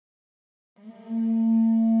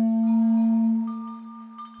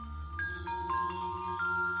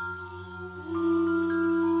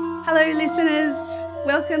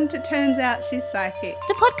Welcome to Turns Out She's Psychic.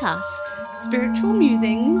 The podcast. Spiritual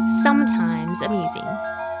musings. Sometimes amusing.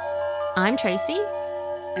 I'm Tracy.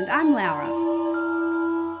 And I'm Laura.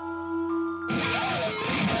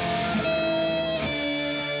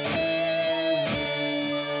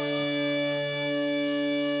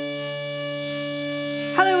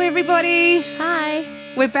 Hello, everybody. Hi.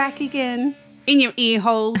 We're back again in your ear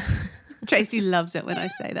holes. Tracy loves it when I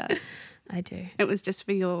say that. I do. It was just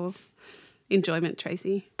for your enjoyment,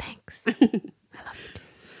 Tracy. Thanks. I love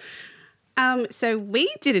you too. So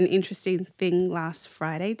we did an interesting thing last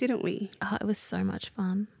Friday, didn't we? Oh, it was so much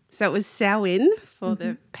fun. So it was Samhain for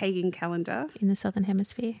the pagan calendar. In the Southern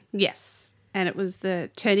Hemisphere. Yes. And it was the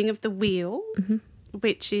turning of the wheel,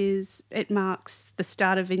 which is, it marks the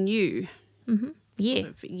start of a new Yeah. sort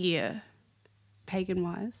of year,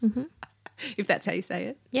 pagan-wise, if that's how you say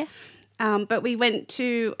it. Yeah. But we went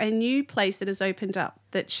to a new place that has opened up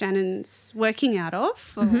that Shannon's working out of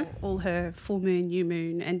for all her full moon, new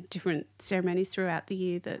moon, and different ceremonies throughout the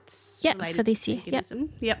year that's related for this to year.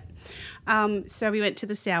 paganism. Yep. So we went to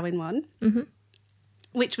the Samhain one,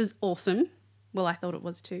 which was awesome. Well, I thought it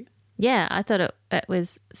was too. Yeah, I thought it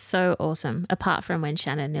was so awesome, apart from when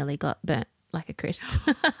Shannon nearly got burnt like a crisp.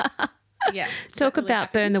 Yeah. Talk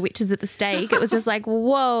about burn the witches at the stake. It was just like,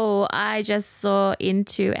 whoa, I just saw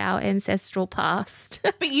into our ancestral past.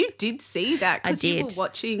 But you did see that because you were did.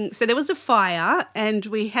 watching. So there was a fire and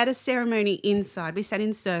we had a ceremony inside. We sat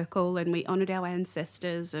in circle and we honoured our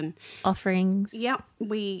ancestors and Offerings.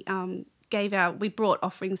 we we brought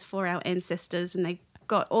offerings for our ancestors and they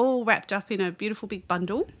got all wrapped up in a beautiful big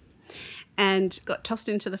bundle and got tossed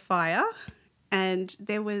into the fire, and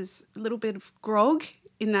there was a little bit of grog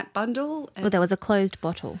in that bundle and, Well, there was a closed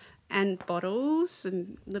bottle. and bottles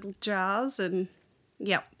and little jars and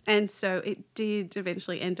and so it did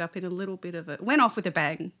eventually end up in a little bit of went off with a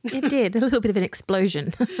bang. It did, a little bit of an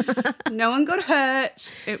explosion. No one got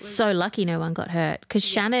hurt. It was So lucky no one got hurt because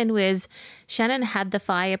Shannon had the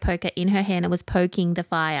fire poker in her hand and was poking the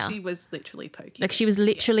fire. She was literally poking. Like she was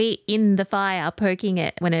literally in the fire poking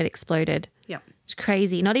it when it exploded. Yeah. It's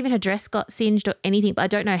crazy. Not even her dress got singed or anything, but I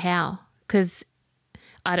don't know how because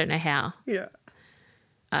I don't know how. Yeah.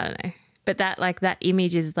 I don't know. But that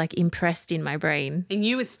image is like impressed in my brain. And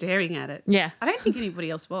you were staring at it. Yeah. I don't think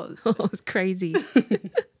anybody else was. It was crazy.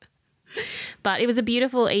 But it was a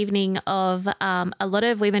beautiful evening of a lot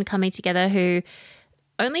of women coming together who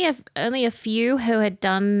only a few who had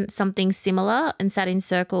done something similar and sat in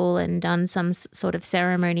circle and done some sort of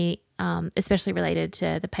ceremony, especially related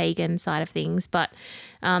to the pagan side of things. But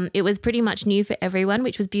it was pretty much new for everyone,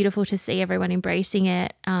 which was beautiful to see everyone embracing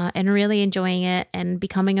it and really enjoying it and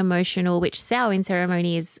becoming emotional, which Samhain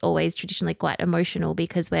ceremony is always traditionally quite emotional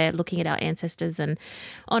because we're looking at our ancestors and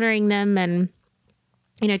honouring them and,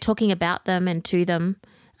 you know, talking about them and to them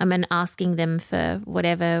and asking them for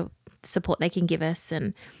whatever support they can give us.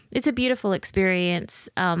 And it's a beautiful experience,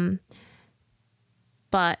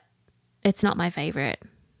 but it's not my favourite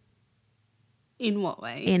In what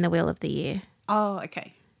way? in the Wheel of the Year. Oh,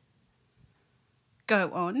 okay.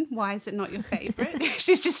 Go on. Why is it not your favourite?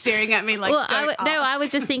 She's just staring at me like, Well, don't ask. I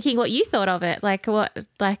was just thinking what you thought of it. Like what,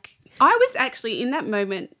 like, I was actually in that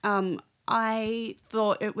moment, I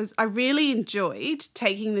thought I really enjoyed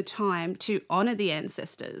taking the time to honour the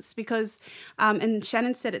ancestors because, and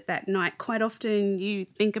Shannon said it that night, quite often you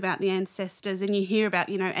think about the ancestors and you hear about,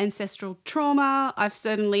 you know, ancestral trauma. I've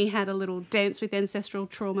certainly had a little dance with ancestral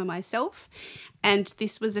trauma myself, and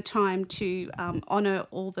this was a time to honour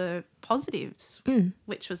all the positives,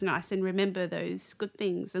 which was nice, and remember those good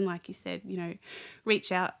things. And like you said, you know,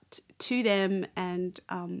 reach out to them and,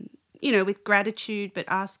 you know, with gratitude, but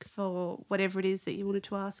ask for whatever it is that you wanted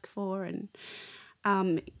to ask for. And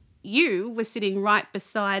you were sitting right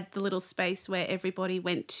beside the little space where everybody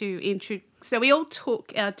went to so we all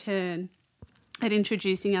took our turn at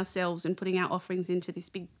introducing ourselves and putting our offerings into this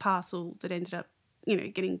big parcel that ended up, you know,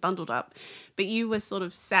 getting bundled up. But you were sort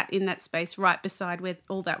of sat in that space right beside where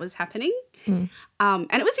all that was happening. And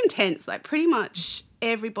it was intense. Like pretty much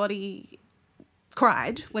everybody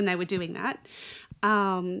cried when they were doing that.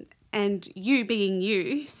 And you being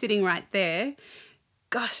you, sitting right there,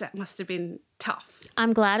 gosh, that must have been tough.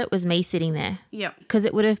 I'm glad it was me sitting there. Yep. Because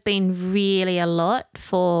it would have been really a lot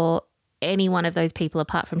for any one of those people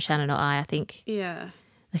apart from Shannon or I think. Yeah.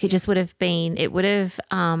 Like it just would have been, it would have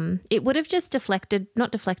just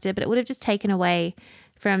not deflected, but it would have just taken away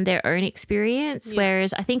from their own experience,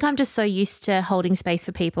 whereas I think I'm just so used to holding space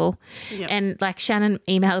for people. And like Shannon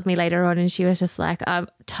emailed me later on and she was just like, I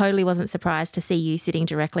totally wasn't surprised to see you sitting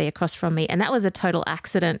directly across from me. And that was a total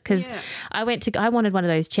accident because I wanted one of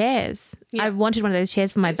those chairs. I wanted one of those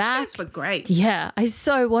chairs for my back. Those chairs were great. Yeah, I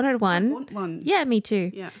so wanted one. I want one. Yeah, me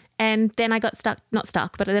too. Yeah. And then I got not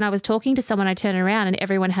stuck, but then I was talking to someone, I turned around and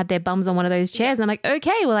everyone had their bums on one of those chairs. And I'm like,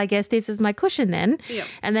 okay, well, I guess this is my cushion then. Yep.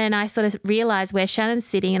 And then I sort of realized where Shannon's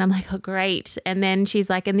sitting and I'm like, oh, great. And then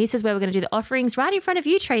she's like, and this is where we're going to do the offerings right in front of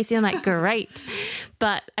you, Tracy. I'm like, great.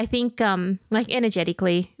 But I think like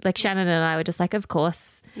energetically, like Shannon and I were just like, of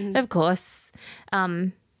course, of course.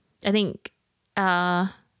 I think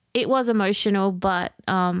it was emotional, but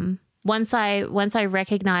once I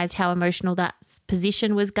recognized how emotional that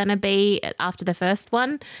position was going to be after the first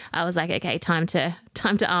one, I was like, okay, time to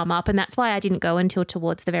arm up. And that's why I didn't go until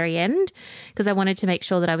towards the very end, because I wanted to make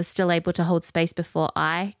sure that I was still able to hold space before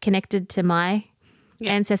I connected to my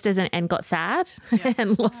ancestors and got sad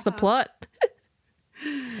and lost the plot.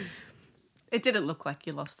 It didn't look like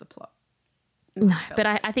you lost the plot. No, but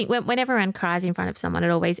I think when everyone cries in front of someone, it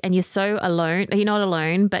always, and you're so alone, you're not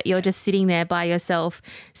alone, but you're just sitting there by yourself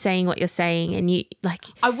saying what you're saying and you like.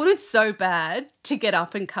 I wanted so bad to get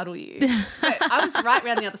up and cuddle you. But I was right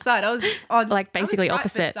around the other side. I was on like basically I was right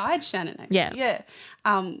opposite. beside Shannon, actually. Yeah. Yeah.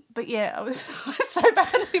 But yeah, I was so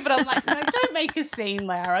badly, but I'm like, no, don't make a scene,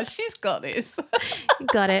 Laura. She's got this.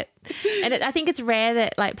 Got it. And I think it's rare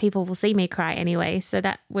that like people will see me cry anyway. So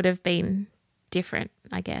that would have been different,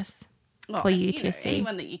 I guess. For you to see.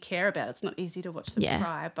 Anyone that you care about, it's not easy to watch them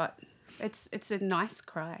cry, but it's a nice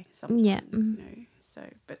cry sometimes. Yeah. You know, so,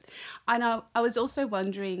 but I know I was also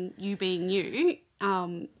wondering, you being you,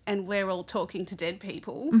 and we're all talking to dead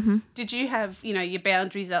people. Did you have, your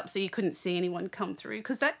boundaries up so you couldn't see anyone come through?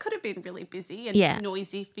 Because that could have been really busy and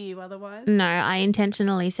noisy for you otherwise. No, I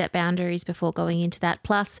intentionally set boundaries before going into that.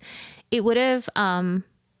 Plus, it would have,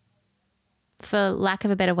 for lack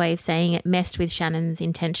of a better way of saying it, messed with Shannon's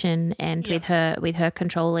intention and with her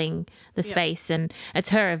controlling the space. And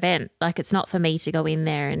it's her event. Like, it's not for me to go in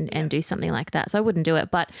there and do something like that. So I wouldn't do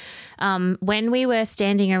it. But when we were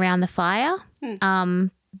standing around the fire,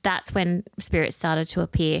 that's when spirits started to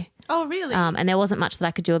appear. Oh, really? And there wasn't much that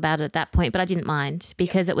I could do about it at that point, but I didn't mind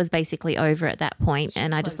because it was basically over at that point,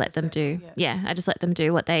 and I just let them do. I just let them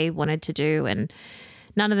do what they wanted to do, and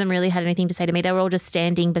none of them really had anything to say to me. They were all just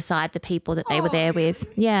standing beside the people that they were there with.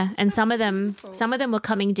 Yeah. And some of them were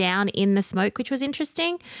coming down in the smoke, which was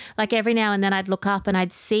interesting. Like every now and then I'd look up and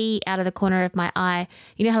I'd see out of the corner of my eye,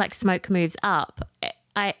 you know how like smoke moves up?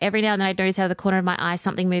 Every now and then I'd notice out of the corner of my eye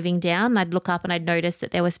something moving down, and I'd look up and I'd notice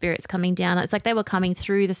that there were spirits coming down. It's like they were coming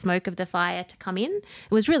through the smoke of the fire to come in.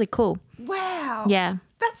 It was really cool. Wow. Yeah.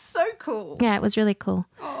 That's so cool. Yeah, it was really cool.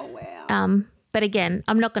 Oh, wow. But again,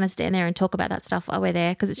 I'm not going to stand there and talk about that stuff while we're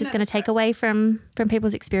there, because it's just going to take away from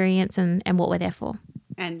people's experience and what we're there for.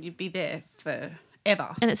 And you'd be there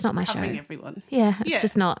forever. And it's not my show. Covering everyone. Yeah, it's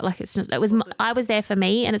just not like it's not. I was there for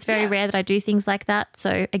me, and it's very rare that I do things like that.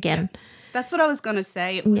 So again, that's what I was going to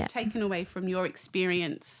say. It would have taken away from your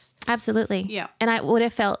experience. Absolutely. Yeah. And I would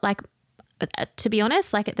have felt like, to be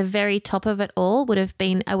honest, like at the very top of it all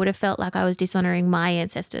I would have felt like I was dishonoring my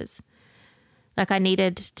ancestors. Like I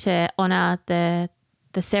needed to honour the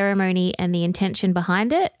ceremony and the intention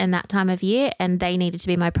behind it and that time of year, and they needed to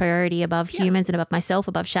be my priority above humans and above myself,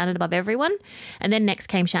 above Shannon, above everyone. And then next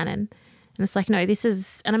came Shannon. And it's like, no, this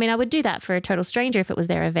is – and I mean, I would do that for a total stranger if it was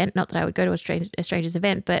their event. Not that I would go to a stranger's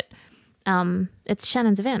event, but it's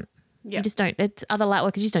Shannon's event. Yeah. You just don't – it's other light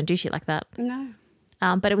workers just don't do shit like that. No.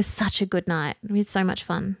 But it was such a good night. We had so much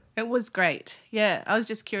fun. It was great. Yeah. I was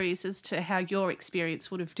just curious as to how your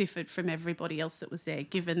experience would have differed from everybody else that was there,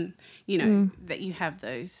 given, that you have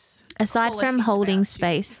those. Aside from holding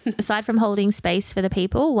space for the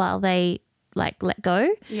people while they like let go.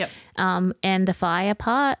 Yep. And the fire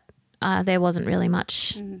part, there wasn't really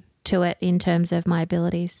much to it in terms of my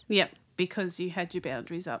abilities. Yep. Because you had your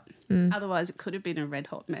boundaries up. Otherwise, it could have been a red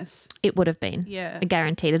hot mess. It would have been. Yeah.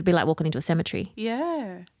 Guaranteed. It'd be like walking into a cemetery.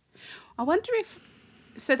 Yeah. I wonder if...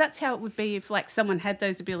 So that's how it would be if, like, someone had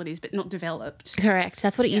those abilities but not developed. Correct.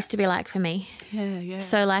 That's what it used to be like for me. Yeah, yeah.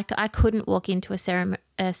 So, like, I couldn't walk into a cemetery.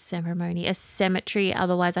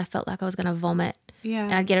 Otherwise, I felt like I was going to vomit. Yeah.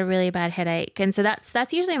 And I'd get a really bad headache. And so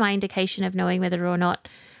that's usually my indication of knowing whether or not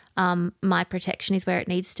my protection is where it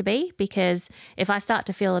needs to be, because if I start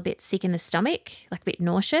to feel a bit sick in the stomach, like a bit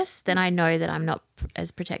nauseous, then I know that I'm not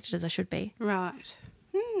as protected as I should be. Right.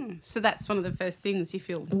 So that's one of the first things you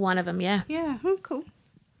feel. One of them, yeah. Yeah. Oh, cool.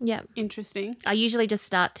 Yeah. Interesting. I usually just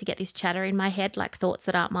start to get this chatter in my head, like thoughts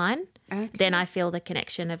that aren't mine. Okay. Then I feel the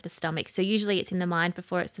connection of the stomach. So usually it's in the mind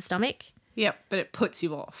before it's the stomach. Yep, but it puts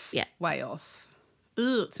you off. Yeah. Way off.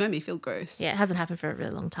 Ugh, it's made me feel gross. Yeah, it hasn't happened for a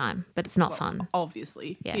really long time, but it's not fun.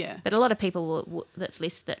 Obviously. Yeah. Yeah. But a lot of people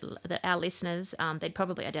that our listeners, they'd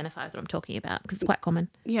probably identify with what I'm talking about because it's quite common.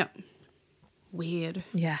 Yep. Weird.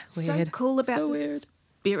 Yeah, So cool about So the weird.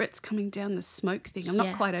 spirits coming down the smoke thing. I'm Yeah.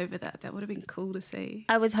 not quite over that. That would have been cool to see.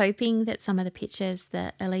 I was hoping that some of the pictures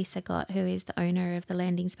that Elisa got, who is the owner of the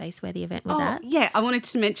landing space where the event was at. Yeah. I wanted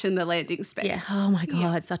to mention the landing space. Yeah. Oh my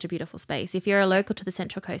God, such a beautiful space. If you're a local to the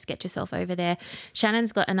Central Coast, get yourself over there.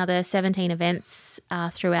 Shannon's got another 17 events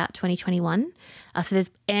throughout 2021. So there's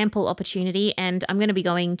ample opportunity, and I'm going to be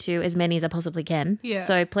going to as many as I possibly can. Yeah.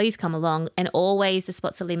 So please come along. And always the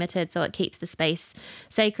spots are limited, so it keeps the space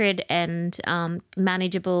sacred and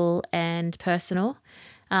manageable and personal.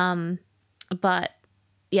 But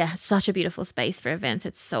yeah, such a beautiful space for events.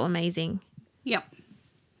 It's so amazing. Yep.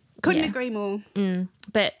 Couldn't Yeah. agree more.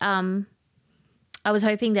 But I was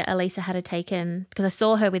hoping that Elisa had taken, because I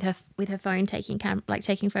saw her with her phone taking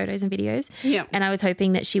photos and videos. Yeah. And I was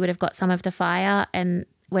hoping that she would have got some of the fire, and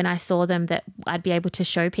when I saw them, that I'd be able to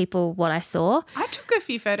show people what I saw I took a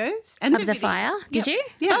few photos and of the video. fire. Did Yep. you?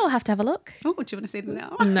 Yeah. Oh, I'll have to have a look. Oh, do you want to see them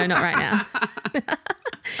now? No, not right now.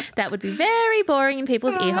 That would be very boring in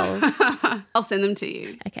people's ear holes. I'll send them to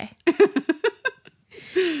you. Okay.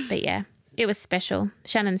 But yeah, it was special.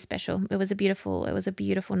 Shannon's special. It was a beautiful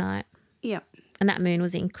night. Yep. And that moon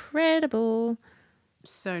was incredible.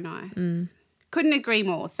 So nice. Couldn't agree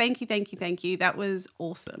more. Thank you, thank you, thank you. That was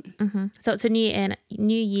awesome. So it's a new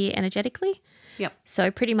year energetically. Yep. So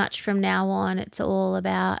pretty much from now on, it's all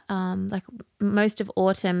about like most of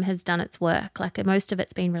autumn has done its work. Like most of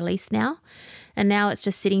it's been released now. And now it's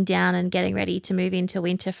just sitting down and getting ready to move into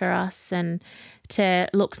winter for us and to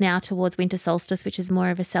look now towards winter solstice, which is more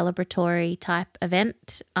of a celebratory type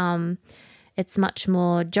event. It's much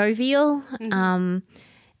more jovial.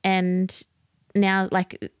 And now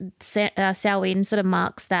like Samhain sort of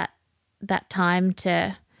marks that time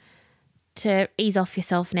to ease off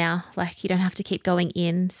yourself now. Like you don't have to keep going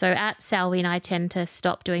in. So at Samhain, I tend to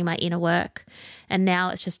stop doing my inner work. And now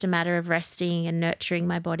it's just a matter of resting and nurturing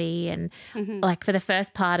my body. And like for the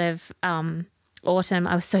first part of autumn,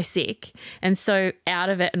 I was so sick and so out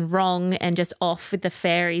of it and wrong and just off with the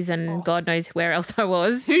fairies and God knows where else I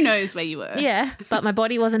was. Who knows where you were? Yeah, but my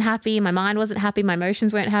body wasn't happy. My mind wasn't happy. My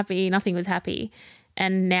emotions weren't happy. Nothing was happy.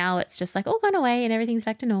 And now it's just like all gone away and everything's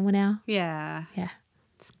back to normal now. Yeah. Yeah.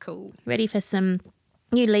 It's cool. Ready for some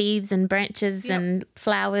new leaves and branches and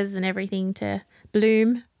flowers and everything to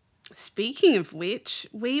bloom. Speaking of which,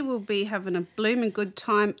 we will be having a blooming good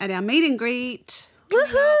time at our meet and greet.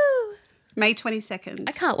 Woohoo! May 22nd.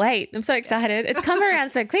 I can't wait. I'm so excited. It's come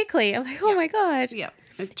around so quickly. I'm like, oh my God. Yep,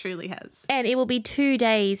 it truly has. And it will be 2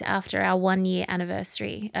 days after our 1 year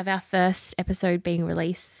anniversary of our first episode being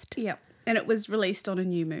released. Yep. And it was released on a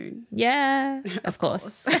new moon. Yeah, of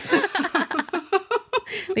course.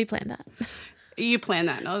 We planned that. You planned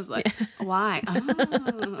that. And I was like, why?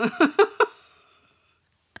 Oh.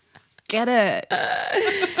 Get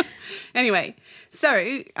it. Anyway,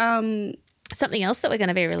 so Something else that we're going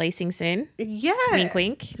to be releasing soon. yeah. Wink,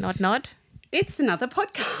 wink, nod, nod. It's another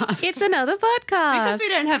podcast. It's another podcast. because we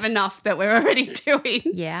don't have enough that we're already doing.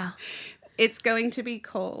 Yeah. It's going to be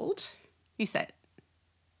called, you said,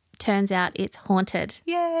 Turns out it's haunted.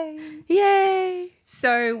 yay. Yay.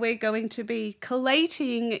 So we're going to be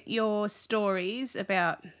collating your stories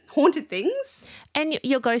about haunted things. And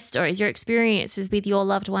your ghost stories, your experiences with your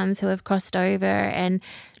loved ones who have crossed over and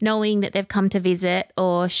knowing that they've come to visit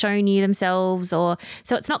or shown you themselves. Or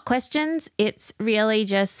so it's not questions. It's really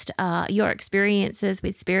just your experiences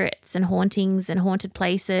with spirits and hauntings and haunted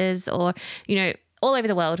places or, you know, all over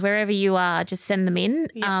the world, wherever you are, just send them in.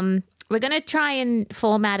 Yep. We're going to try and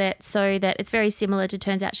format it so that it's very similar to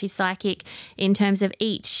Turns Out She's Psychic in terms of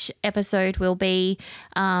each episode will be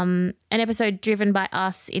an episode driven by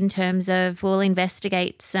us in terms of we'll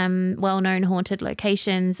investigate some well-known haunted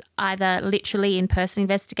locations, either literally in person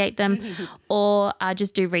investigate them or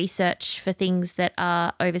just do research for things that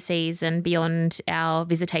are overseas and beyond our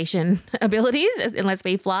visitation abilities unless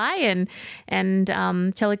we fly and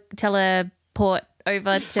teleport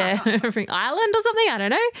over to Ireland or something. I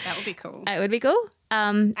don't know. That would be cool. It would be cool.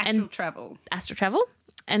 Astral travel. Astral travel.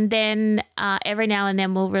 And then every now and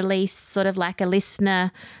then we'll release sort of like a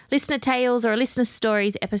listener tales or a listener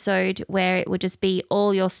stories episode where it would just be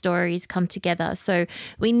all your stories come together. So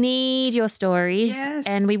we need your stories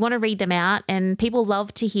and we want to read them out and people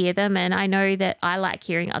love to hear them. And I know that I like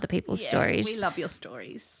hearing other people's stories. We love your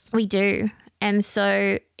stories. We do. And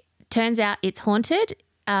so turns out it's haunted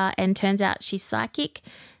and turns out she's psychic.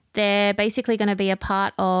 They're basically going to be a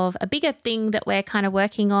part of a bigger thing that we're kind of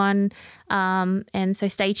working on. And so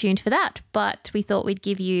stay tuned for that. But we thought we'd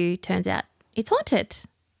give you Turns Out It's Haunted.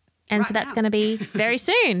 And so that's going to be very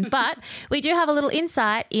soon. But we do have a little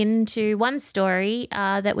insight into one story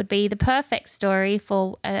that would be the perfect story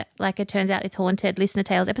for like a Turns Out It's Haunted Listener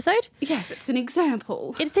Tales episode. Yes, it's an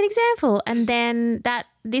example. It's an example. And then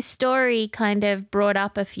this story kind of brought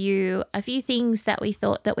up a few things that we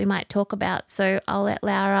thought that we might talk about. So I'll let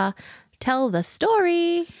Laura tell the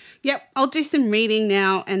story. Yep, I'll do some reading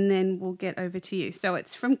now and then we'll get over to you. So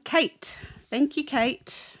it's from Kate. Thank you,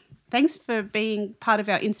 Kate. Thanks for being part of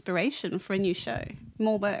our inspiration for a new show.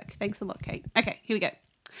 More work. Thanks a lot, Kate. Okay, here we go.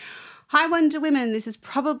 Hi, Wonder Women. This is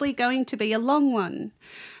probably going to be a long one.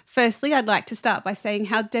 Firstly, I'd like to start by saying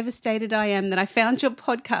how devastated I am that I found your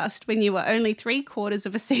podcast when you were only 3/4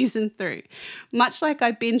 of a season through. Much like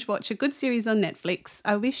I binge watch a good series on Netflix,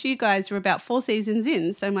 I wish you guys were about 4 seasons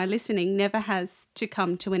in so my listening never has to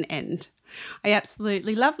come to an end. I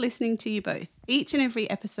absolutely love listening to you both. Each and every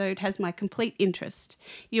episode has my complete interest.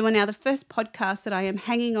 You are now the first podcast that I am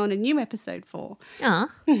hanging on a new episode for. Aw.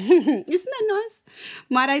 Isn't that nice?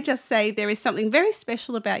 Might I just say there is something very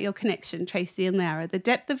special about your connection, Tracy and Laura. The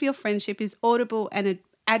depth of your friendship is audible and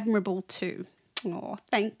admirable too. Oh,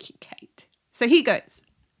 thank you, Kate. So here goes.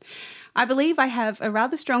 I believe I have a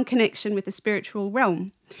rather strong connection with the spiritual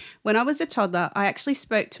realm. When I was a toddler, I actually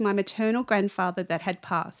spoke to my maternal grandfather that had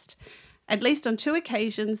passed, at least on 2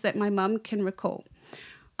 occasions that my mum can recall.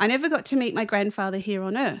 I never got to meet my grandfather here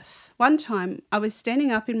on earth. One time, I was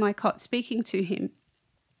standing up in my cot speaking to him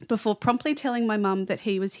before promptly telling my mum that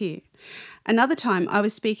he was here. Another time, I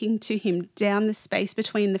was speaking to him down the space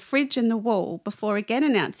between the fridge and the wall before again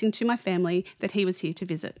announcing to my family that he was here to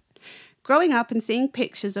visit. Growing up and seeing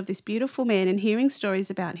pictures of this beautiful man and hearing stories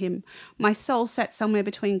about him, my soul sat somewhere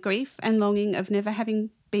between grief and longing of never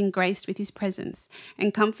having been graced with his presence,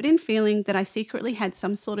 and comfort in feeling that I secretly had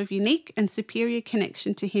some sort of unique and superior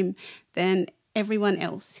connection to him than everyone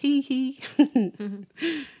else.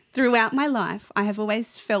 Throughout my life, I have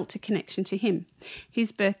always felt a connection to him.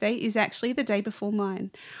 His birthday is actually the day before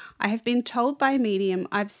mine. I have been told by a medium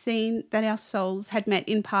I've seen that our souls had met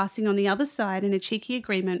in passing on the other side and a cheeky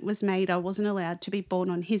agreement was made I wasn't allowed to be born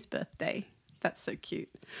on his birthday. That's so cute.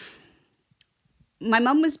 My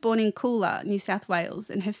mum was born in Coolah, New South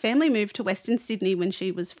Wales, and her family moved to Western Sydney when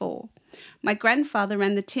she was 4. My grandfather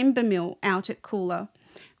ran the timber mill out at Coolah.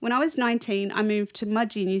 When I was 19, I moved to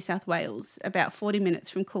Mudgee, New South Wales, about 40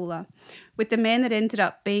 minutes from Coolah, with the man that ended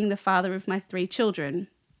up being the father of my 3 children.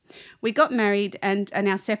 We got married and are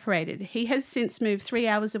now separated. He has since moved 3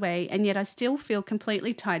 hours away, and yet I still feel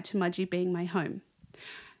completely tied to Mudgee being my home.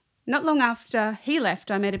 Not long after he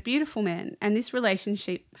left, I met a beautiful man, and this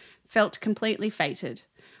relationship felt completely fated.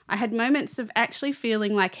 I had moments of actually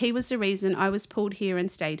feeling like he was the reason I was pulled here and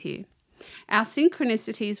stayed here. Our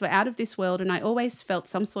synchronicities were out of this world, and I always felt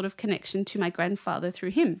some sort of connection to my grandfather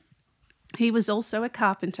through him. He was also a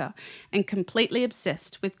carpenter and completely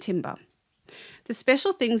obsessed with timber. The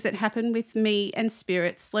special things that happened with me and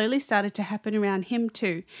spirit slowly started to happen around him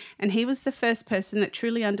too, and he was the first person that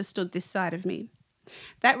truly understood this side of me.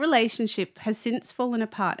 That relationship has since fallen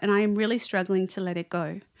apart, and I am really struggling to let it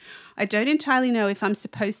go. I don't entirely know if I'm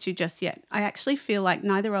supposed to just yet. I actually feel like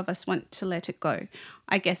neither of us want to let it go.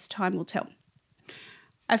 I guess time will tell.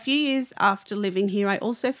 A few years after living here, I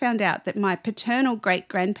also found out that my paternal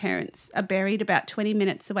great-grandparents are buried about 20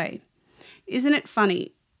 minutes away. Isn't it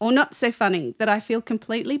funny, or not so funny, that I feel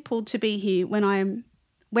completely pulled to be here when I am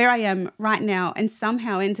where I am right now and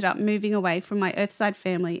somehow ended up moving away from my Earthside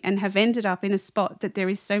family and have ended up in a spot that there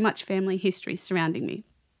is so much family history surrounding me.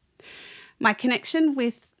 My connection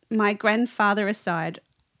with my grandfather aside,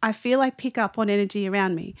 I feel I pick up on energy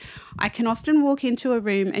around me. I can often walk into a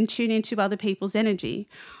room and tune into other people's energy.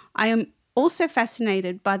 I am also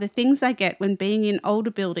fascinated by the things I get when being in older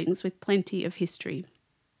buildings with plenty of history.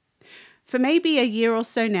 For maybe a year or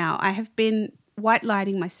so now, I have been white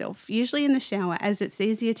lighting myself, usually in the shower, as it's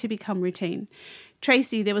easier to become routine.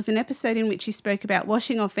 Tracy, there was an episode in which you spoke about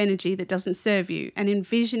washing off energy that doesn't serve you and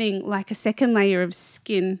envisioning like a second layer of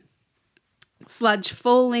skin sludge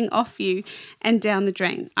falling off you and down the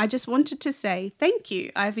drain. I just wanted to say thank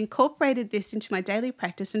you. I've incorporated this into my daily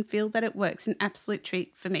practice and feel that it works, an absolute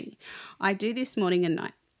treat for me. I do this morning and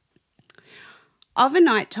night. Of a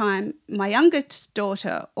night time, my youngest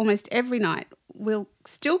daughter, almost every night, will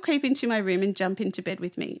still creep into my room and jump into bed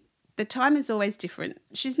with me. The time is always different.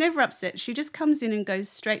 She's never upset. She just comes in and goes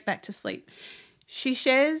straight back to sleep. She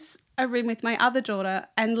shares a room with my other daughter,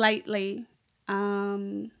 and lately,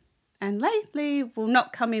 and lately will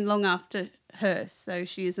not come in long after her, so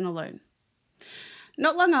she isn't alone.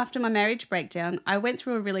 Not long after my marriage breakdown, I went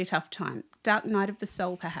through a really tough time. Dark night of the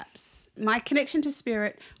soul, perhaps. My connection to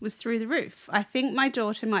spirit was through the roof. I think my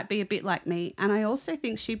daughter might be a bit like me, and I also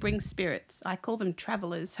think she brings spirits, I call them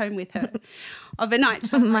travellers, home with her. Of a night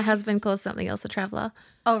time. My husband calls something else a traveller.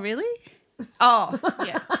 Oh, really? Oh,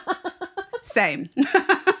 yeah. Same.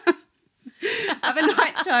 Of a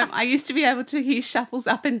night time, I used to be able to hear shuffles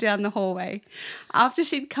up and down the hallway. After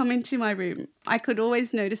she'd come into my room, I could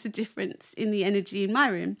always notice a difference in the energy in my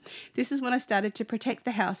room. This is when I started to protect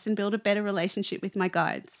the house and build a better relationship with my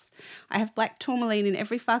guides. I have black tourmaline in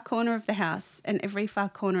every far corner of the house and every far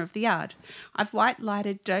corner of the yard. I've white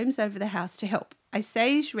lighted domes over the house to help. I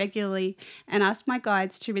sage regularly and ask my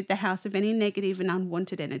guides to rid the house of any negative and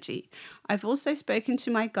unwanted energy. I've also spoken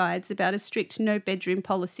to my guides about a strict no bedroom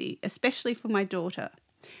policy, especially for my daughter.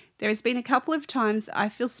 There has been a couple of times I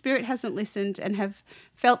feel spirit hasn't listened and have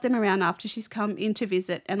felt them around after she's come in to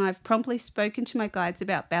visit, and I've promptly spoken to my guides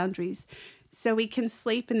about boundaries so we can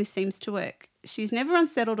sleep, and this seems to work. She's never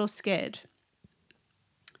unsettled or scared.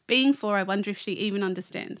 Being 4, I wonder if she even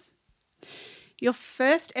understands. Your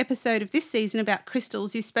first episode of this season about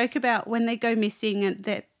crystals, you spoke about when they go missing and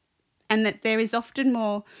that there is often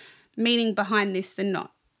more meaning behind this than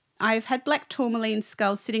not. I have had black tourmaline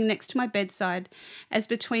skulls sitting next to my bedside as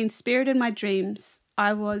between spirit and my dreams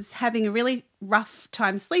I was having a really rough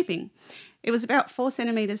time sleeping. It was about 4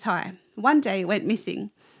 centimetres high. One day it went missing.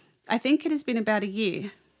 I think it has been about a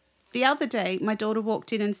year. The other day my daughter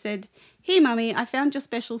walked in and said, "Here, Mummy, I found your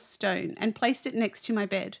special stone," and placed it next to my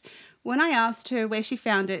bed. When I asked her where she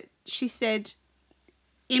found it, she said,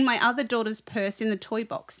 "In my other daughter's purse in the toy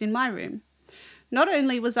box in my room." Not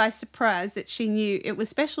only was I surprised that she knew it was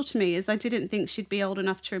special to me, as I didn't think she'd be old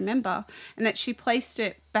enough to remember, and that she placed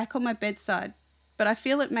it back on my bedside, but I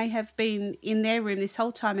feel it may have been in their room this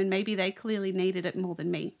whole time and maybe they clearly needed it more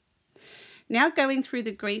than me. Now going through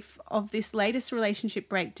the grief of this latest relationship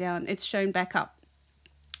breakdown, it's shown back up.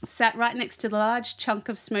 Sat right next to the large chunk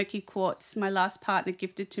of smoky quartz my last partner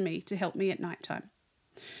gifted to me to help me at night time.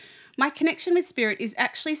 My connection with spirit is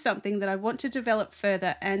actually something that I want to develop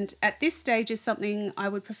further, and at this stage is something I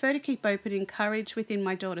would prefer to keep open and encourage within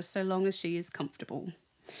my daughter so long as she is comfortable.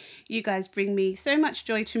 You guys bring me so much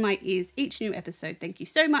joy to my ears each new episode. Thank you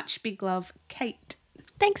so much. Big love, Kate.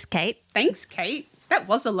 Thanks, Kate. Thanks, Kate. That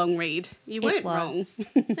was a long read. You weren't wrong.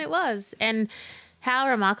 It was. And how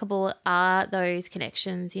remarkable are those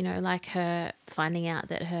connections, you know, like her finding out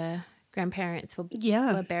that her grandparents were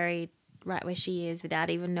buried right where she is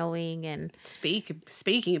without even knowing. And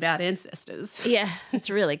speaking about ancestors. Yeah,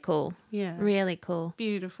 it's really cool. Yeah. Really cool.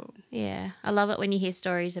 Beautiful. Yeah. I love it when you hear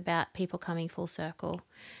stories about people coming full circle.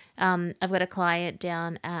 I've got a client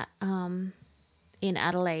down at in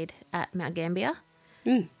Adelaide at Mount Gambier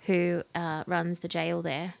who runs the jail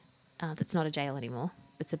there. That's not a jail anymore.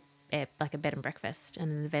 It's like a bed and breakfast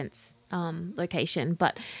and an events location.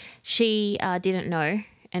 But she didn't know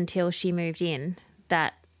until she moved in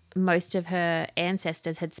that most of her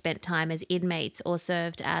ancestors had spent time as inmates or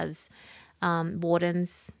served as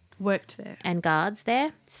wardens. Worked there. And guards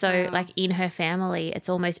there. So, Wow. like, in her family, it's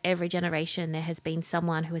almost every generation there has been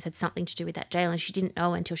someone who has had something to do with that jail, and she didn't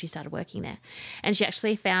know until she started working there. And she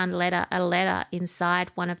actually found a letter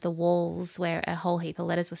inside one of the walls where a whole heap of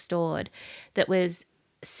letters were stored that was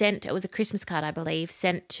sent. It was a Christmas card, I believe,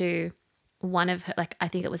 sent to one of her, like, I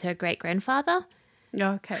think it was her great-grandfather.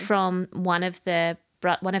 Okay. From one of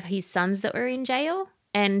his sons that were in jail.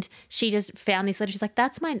 And she just found this letter. She's like,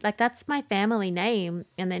 that's my family name.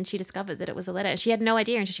 And then she discovered that it was a letter. She had no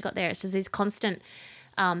idea until she got there. It's just this constant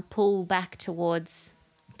pull back towards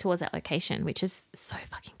that location, which is so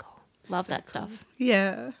fucking cool. Love that stuff.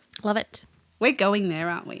 Yeah. Love it. We're going there,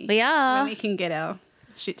 aren't we? We are. When we can get our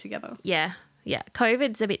shit together. Yeah. Yeah.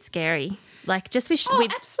 COVID's a bit scary. Like, just with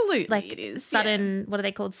absolutely like it is. sudden, what are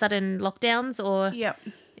they called? Sudden lockdowns or Yep.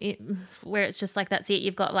 where it's just like, that's it.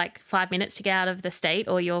 You've got like 5 minutes to get out of the state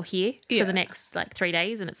or you're here for the next like 3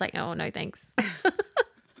 days. And it's like, oh, no, thanks.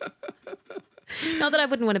 Not that I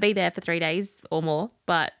wouldn't want to be there for 3 days or more,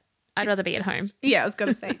 but I'd rather be at home. Yeah, I was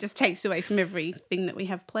going to say, it just takes away from everything that we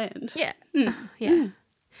have planned. Yeah. Yeah.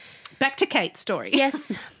 Back to Kate's story.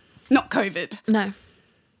 Yes. Not COVID. No.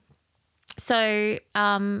 So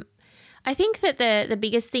I think that the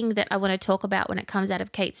biggest thing that I want to talk about when it comes out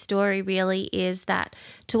of Kate's story really is that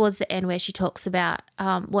towards the end where she talks about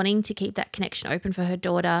wanting to keep that connection open for her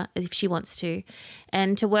daughter if she wants to,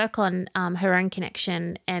 and to work on her own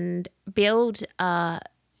connection and build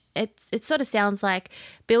it sort of sounds like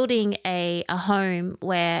building a home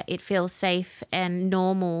where it feels safe and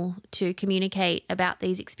normal to communicate about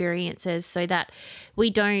these experiences so that we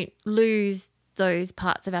don't lose those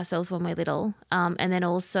parts of ourselves when we're little. And then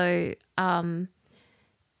also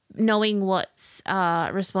knowing what's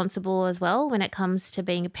responsible as well when it comes to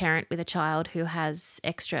being a parent with a child who has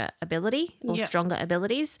extra ability or stronger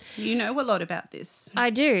abilities. You know a lot about this. I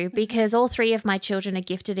do, because all three of my children are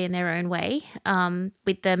gifted in their own way,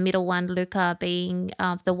 with the middle one, Luca, being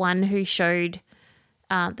the one who showed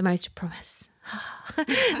the most promise.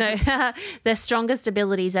 No, the strongest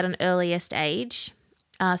abilities at an earliest age.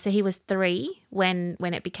 So he was 3 when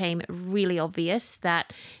it became really obvious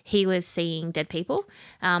that he was seeing dead people,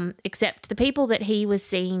 except the people that he was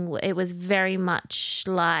seeing, it was very much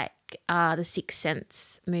like the Sixth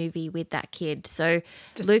Sense movie with that kid. So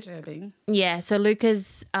Disturbing. So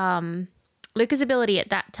Luca's ability at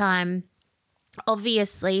that time,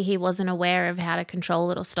 obviously he wasn't aware of how to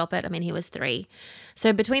control it or stop it. I mean, he was 3.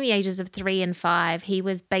 So between the ages of 3 and 5, he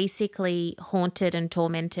was basically haunted and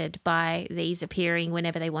tormented by these appearing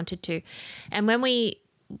whenever they wanted to. And when we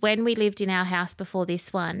lived in our house before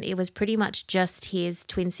this one, it was pretty much just his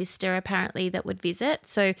twin sister apparently that would visit.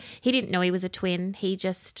 So he didn't know he was a twin. He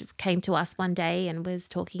just came to us one day and was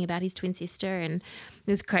talking about his twin sister, and it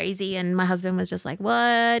was crazy. And my husband was just like,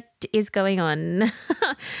 what is going on?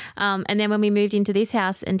 And then when we moved into this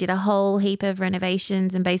house and did a whole heap of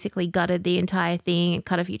renovations and basically gutted the entire thing and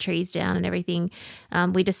cut a few trees down and everything,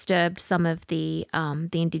 we disturbed some of the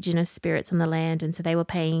indigenous spirits on the land. And so they were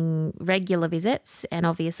paying regular visits, and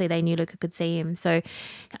obviously they knew Luca could see him. So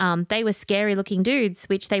they were scary looking dudes,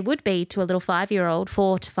 which they would be to a little 5-year-old,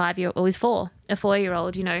 4 to 5-year-old, or was 4, a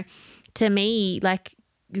 4-year-old, you know. To me, like,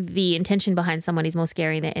 the intention behind someone is more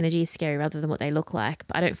scary and their energy is scary rather than what they look like.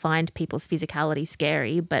 But I don't find people's physicality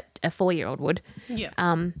scary, but a 4-year-old would. Yeah,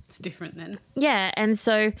 it's different then. Yeah, and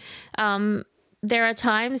so there are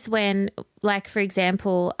times when, like, for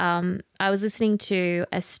example, I was listening to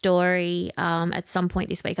a story at some point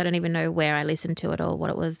this week. I don't even know where I listened to it or what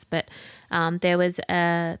it was, but there was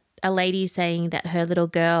a lady saying that her little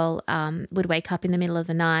girl would wake up in the middle of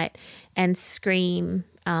the night and scream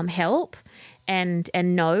help and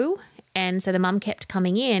no. And so the mum kept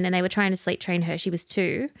coming in and they were trying to sleep train her. She was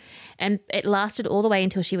 2 and it lasted all the way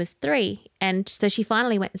until she was 3. And so she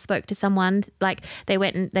finally went and spoke to someone. Like they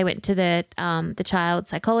went to the child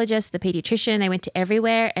psychologist, the pediatrician. They went to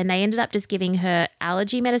everywhere and they ended up just giving her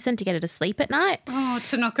allergy medicine to get her to sleep at night. Oh,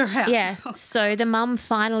 to knock her out. Yeah. So the mum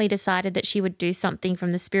finally decided that she would do something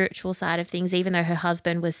from the spiritual side of things, even though her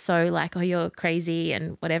husband was so like, oh, you're crazy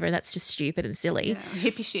and whatever. That's just stupid and silly. Yeah,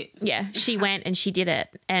 hippie shit. Yeah. She went and she did it.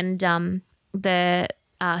 And the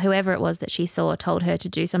whoever it was that she saw told her to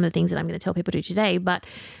do some of the things that I'm going to tell people to do today, but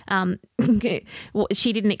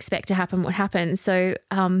she didn't expect to happen what happened. So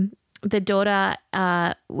the daughter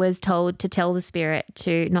was told to tell the spirit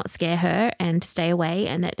to not scare her and to stay away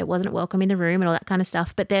and that it wasn't welcome in the room and all that kind of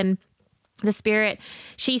stuff. But then the spirit,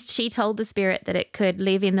 she told the spirit that it could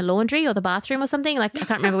live in the laundry or the bathroom or something. Like, I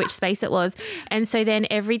can't remember which space it was. And so then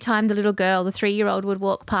every time the little girl, the 3-year-old, would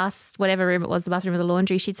walk past whatever room it was, the bathroom or the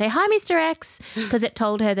laundry, she'd say, hi, Mr. X, because it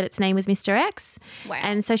told her that its name was Mr. X. Wow.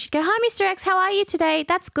 And so she'd go, hi, Mr. X, how are you today?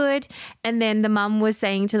 That's good. And then the mum was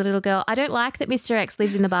saying to the little girl, I don't like that Mr. X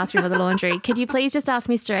lives in the bathroom or the laundry. Could you please just ask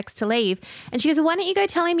Mr. X to leave? And she goes, well, why don't you go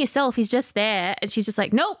tell him yourself? He's just there. And she's just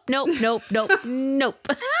like, nope, nope, nope, nope, nope.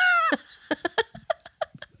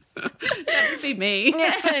 That would be me.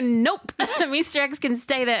 Yeah, nope. Mr. X can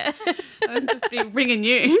stay there. I'd just be ringing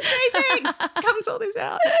you. Crazy. Come sort this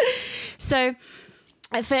out. So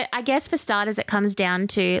I guess for starters, it comes down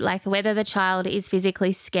to like whether the child is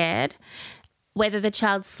physically scared, whether the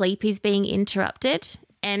child's sleep is being interrupted.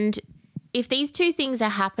 And if these 2 things are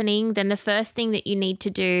happening, then the first thing that you need to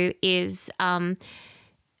do is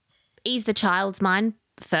ease the child's mind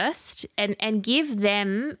first and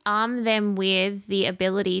arm them with the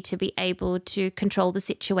ability to be able to control the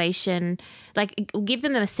situation, like give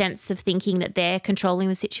them a sense of thinking that they're controlling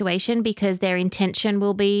the situation, because their intention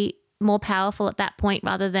will be more powerful at that point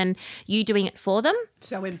rather than you doing it for them.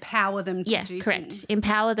 So empower them to do correct. things.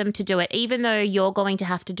 Empower them to do it, even though you're going to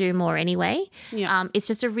have to do more anyway. Yeah. It's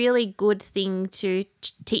just a really good thing to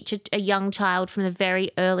teach a young child from the very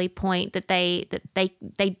early point that they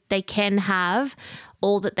can have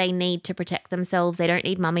all that they need to protect themselves. They don't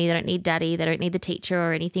need mummy, they don't need daddy, they don't need the teacher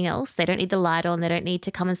or anything else. They don't need the light on, they don't need to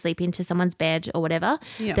come and sleep into someone's bed or whatever.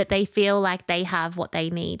 Yeah. That they feel like they have what they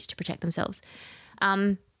need to protect themselves.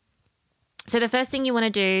 So the first thing you want to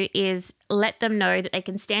do is let them know that they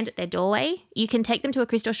can stand at their doorway. You can take them to a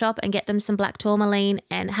crystal shop and get them some black tourmaline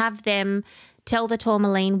and have them tell the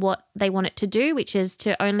tourmaline what they want it to do, which is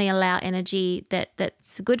to only allow energy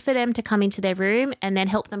that's good for them to come into their room, and then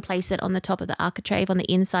help them place it on the top of the architrave on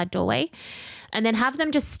the inside doorway. And then have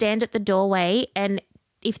them just stand at the doorway, and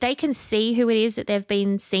if they can see who it is that they've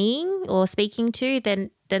been seeing or speaking to,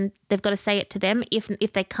 then they've got to say it to them.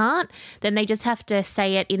 If they can't, then they just have to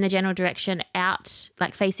say it in the general direction out,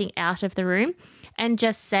 like facing out of the room, and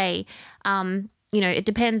just say, it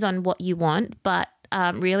depends on what you want, but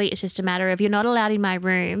really it's just a matter of, you're not allowed in my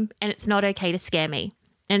room and it's not okay to scare me.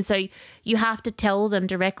 And so you have to tell them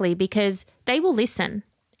directly, because they will listen.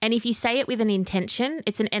 And if you say it with an intention,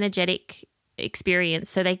 it's an energetic experience,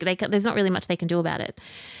 so there's not really much they can do about it.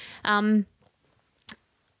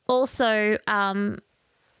 Also,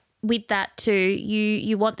 with that too,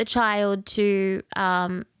 you want the child to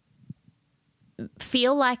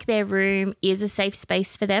feel like their room is a safe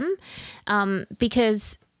space for them,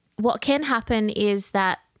 because what can happen is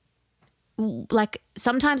that, like,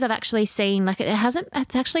 sometimes I've actually seen, like,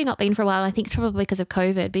 it's actually not been for a while. I think it's probably because of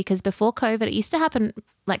COVID, because before COVID it used to happen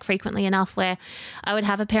like frequently enough where I would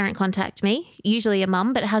have a parent contact me, usually a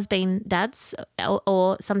mum, but it has been dads,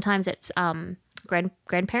 or sometimes it's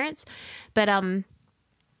grandparents. But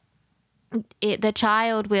the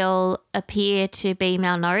child will appear to be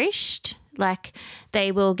malnourished. Like,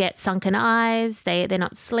 they will get sunken eyes, they're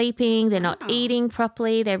not sleeping, they're not eating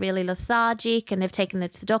properly, they're really lethargic, and they've taken them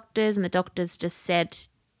to the doctors, and the doctors just said,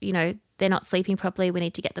 they're not sleeping properly, we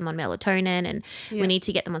need to get them on melatonin, and we need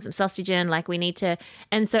to get them on some Sustagen,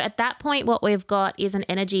 and so at that point what we've got is an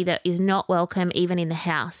energy that is not welcome even in the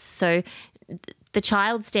house. So the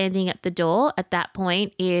child standing at the door at that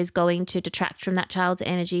point is going to detract from that child's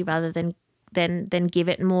energy rather than give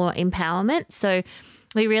it more empowerment. So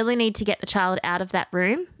we really need to get the child out of that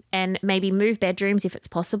room and maybe move bedrooms if it's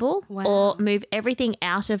possible, or move everything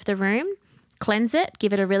out of the room, cleanse it,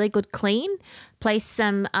 give it a really good clean, place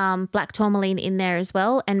some black tourmaline in there as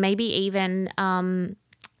well, and maybe even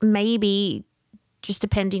just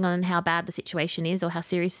depending on how bad the situation is or how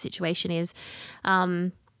serious the situation is,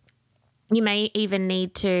 you may even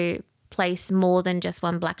need to place more than just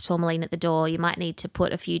one black tourmaline at the door. You might need to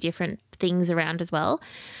put a few different things around as well.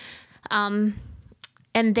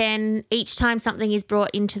 And then each time something is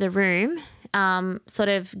brought into the room, sort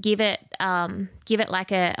of give it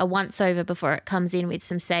like a once over before it comes in with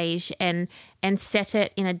some sage, and set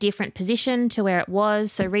it in a different position to where it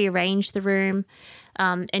was. So rearrange the room,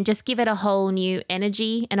 and just give it a whole new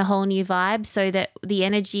energy and a whole new vibe, so that the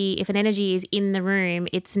energy, if an energy is in the room,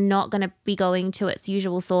 it's not going to be going to its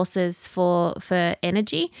usual sources for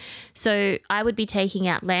energy. So I would be taking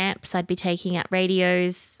out lamps, I'd be taking out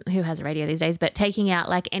radios, who has a radio these days, but taking out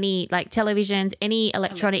any televisions, any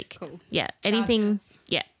electronic, anything.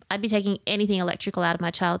 Yeah. I'd be taking anything electrical out of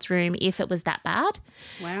my child's room if it was that bad.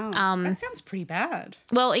 Wow, that sounds pretty bad.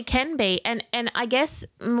 Well, it can be. And I guess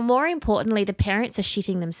more importantly, the parents are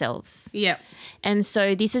shitting themselves. Yeah. And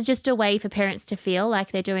so this is just a way for parents to feel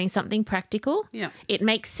like they're doing something practical. Yeah. It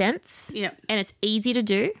makes sense. Yeah. And it's easy to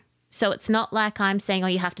do. So it's not like I'm saying,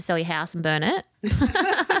 you have to sell your house and burn it.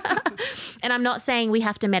 And I'm not saying we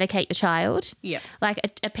have to medicate your child. Yeah. Like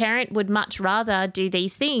a parent would much rather do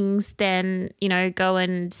these things than, go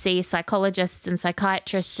and see psychologists and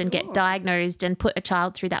psychiatrists and get diagnosed and put a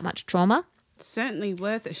child through that much trauma. Certainly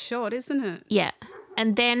worth a shot, isn't it? Yeah.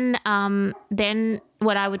 And then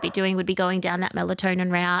what I would be doing would be going down that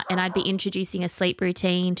melatonin route, and I'd be introducing a sleep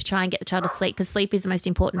routine to try and get the child to sleep, because sleep is the most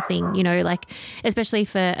important thing, especially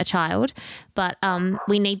for a child. But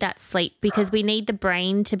we need that sleep, because we need the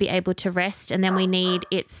brain to be able to rest, and then we need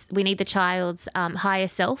the child's higher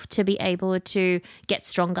self to be able to get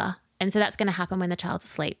stronger. And so that's going to happen when the child's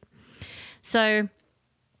asleep. So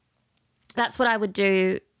that's what I would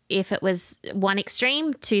do if it was one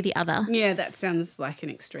extreme to the other. Yeah, that sounds like an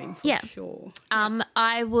extreme for sure.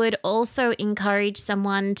 I would also encourage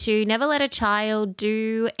someone to never let a child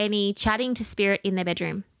do any chatting to spirit in their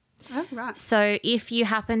bedroom. Oh, right. So if you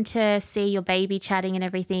happen to see your baby chatting and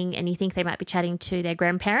everything, and you think they might be chatting to their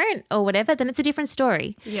grandparent or whatever, then it's a different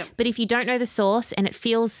story. Yep. But if you don't know the source and it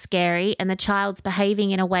feels scary and the child's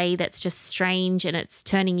behaving in a way that's just strange and it's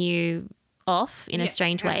turning you off in a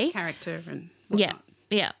strange way. Character and whatnot.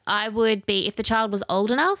 Yeah, I would be, if the child was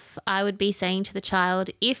old enough, I would be saying to the child,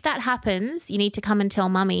 if that happens, you need to come and tell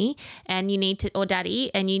mummy, and you need to, or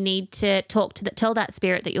daddy, and you need to tell that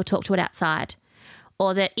spirit that you'll talk to it outside,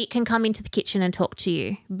 or that it can come into the kitchen and talk to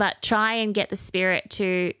you. But try and get the spirit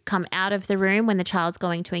to come out of the room when the child's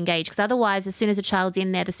going to engage, because otherwise, as soon as the child's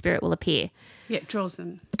in there, the spirit will appear. Yeah, it draws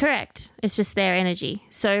them. Correct. It's just their energy.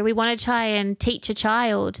 So we want to try and teach a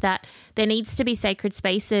child that there needs to be sacred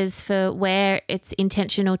spaces for where it's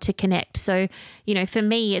intentional to connect. So, you know, for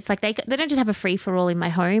me, it's like they don't just have a free-for-all in my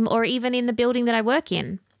home or even in the building that I work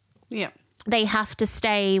in. Yeah. They have to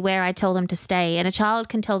stay where I tell them to stay, and a child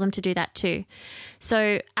can tell them to do that too.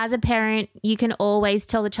 So as a parent, you can always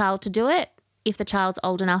tell the child to do it if the child's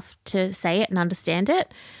old enough to say it and understand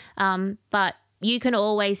it. But you can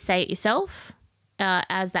always say it yourself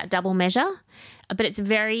as that double measure. But it's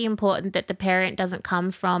very important that the parent doesn't come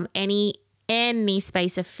from any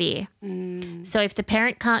space of fear. So if the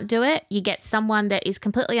parent can't do it, you get someone that is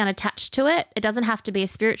completely unattached to it. It doesn't have to be a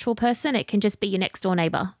spiritual person. It can just be your next door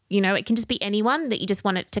neighbor. You know, it can just be anyone that you just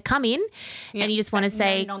want it to come in and you just want to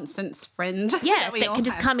say no-nonsense friend. Yeah, that can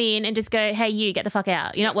just come in and just go, hey, you get the fuck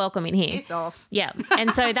out. You're not welcome in here. Piss off. Yeah.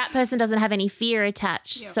 And so that person doesn't have any fear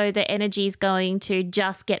attached. Yep. So the energy is going to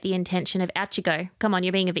just get the intention of out you go. Come on,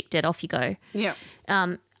 you're being evicted. Off you go. Yeah.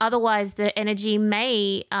 Otherwise, the energy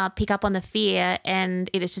may pick up on the fear and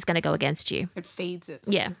it is just going to go against you. It feeds it.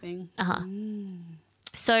 Yeah. Thing.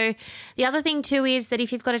 So the other thing too is that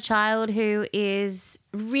if you've got a child who is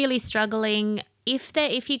really struggling,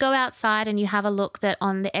 if you go outside and you have a look that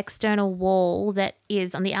on the external wall that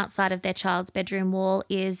is on the outside of their child's bedroom wall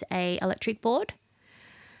is a electric board,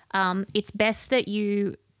 it's best that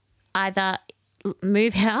you either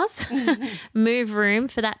move house, move room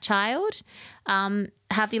for that child,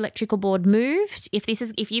 have the electrical board moved.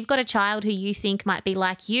 If you've got a child who you think might be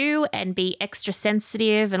like you and be extra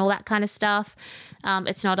sensitive and all that kind of stuff,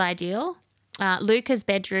 it's not ideal. Luca's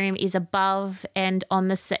bedroom is above and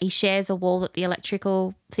he shares a wall that the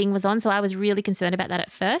electrical thing was on. So I was really concerned about that at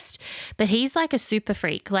first, but he's like a super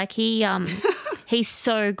freak. Like he's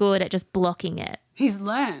so good at just blocking it. He's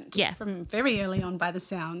learned from very early on by the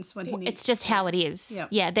sounds what he needs. It's just how it is. Yep.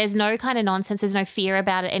 Yeah, there's no kind of nonsense. There's no fear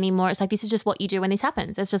about it anymore. It's like this is just what you do when this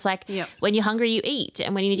happens. It's just like when you're hungry, you eat.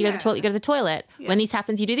 And when you need to go to the toilet, you go to the toilet. Yeah. When this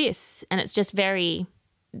happens, you do this. And it's just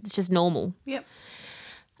normal. Yep.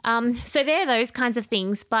 So there are those kinds of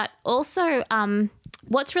things. But also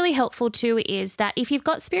what's really helpful too is that if you've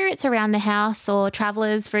got spirits around the house or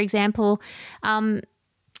travelers, for example,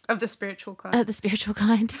 of the spiritual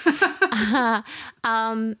kind.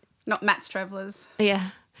 Not Matt's Travellers. Yeah.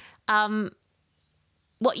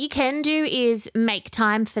 What you can do is make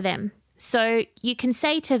time for them. So you can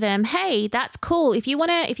say to them, hey, that's cool. If you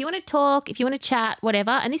want to talk, if you want to chat,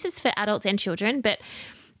 whatever. And this is for adults and children,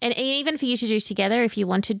 and even for you to do together if you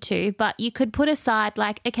wanted to. But you could put aside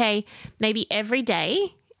like, okay, maybe every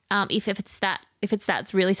day, if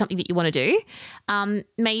that's really something that you want to do,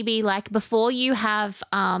 maybe like before you have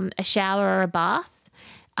a shower or a bath,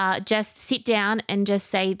 just sit down and just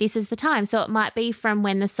say, this is the time. So it might be from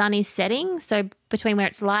when the sun is setting. So between where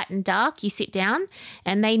it's light and dark, you sit down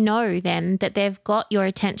and they know then that they've got your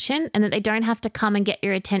attention and that they don't have to come and get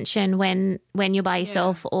your attention when you're by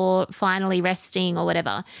yourself or finally resting or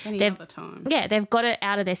whatever. Any other time. Yeah, they've got it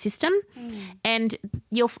out of their system. And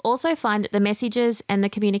you'll also find that the messages and the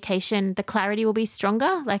communication, the clarity will be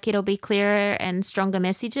stronger. Like it'll be clearer and stronger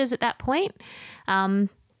messages at that point.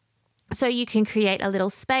 So you can create a little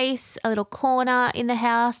space, a little corner in the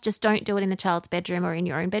house. Just don't do it in the child's bedroom or in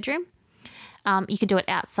your own bedroom. You can do it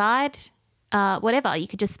outside, whatever. You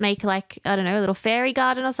could just make like, I don't know, a little fairy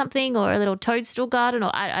garden or something, or a little toadstool garden,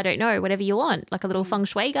 or I don't know, whatever you want, like a little feng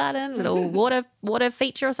shui garden, a little water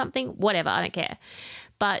feature or something, whatever. I don't care.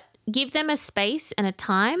 But give them a space and a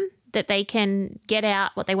time that they can get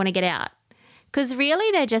out what they want to get out. Because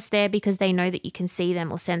really they're just there because they know that you can see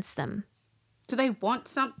them or sense them. Do they want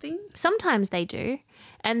something? Sometimes they do.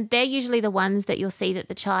 And they're usually the ones that you'll see that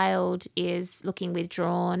the child is looking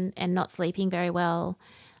withdrawn and not sleeping very well,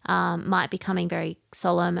 might be becoming very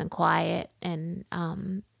solemn and quiet and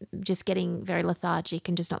just getting very lethargic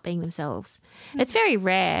and just not being themselves. It's very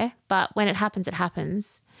rare, but when it happens, it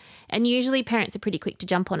happens. And usually parents are pretty quick to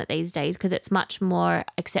jump on it these days because it's much more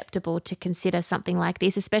acceptable to consider something like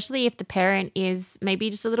this, especially if the parent is maybe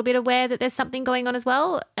just a little bit aware that there's something going on as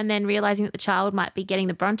well and then realizing that the child might be getting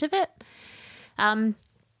the brunt of it.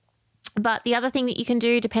 But the other thing that you can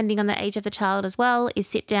do, depending on the age of the child as well, is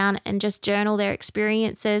sit down and just journal their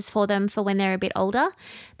experiences for them for when they're a bit older.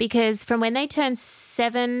 Because from when they turn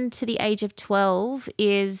 7 to the age of 12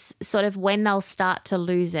 is sort of when they'll start to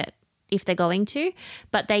lose it, if they're going to.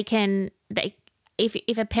 But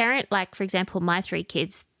if a parent, like for example, my 3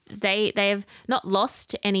 kids, they've not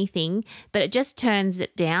lost anything, but it just turns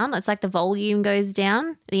it down. It's like the volume goes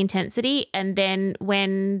down, the intensity, and then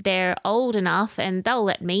when they're old enough, and they'll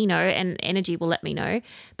let me know, and energy will let me know,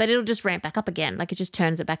 but it'll just ramp back up again. Like it just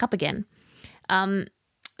turns it back up again.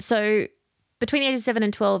 So between the ages of 7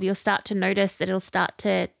 and 12, you'll start to notice that it'll start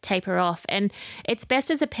to taper off. And it's best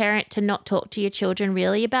as a parent to not talk to your children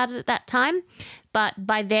really about it at that time. But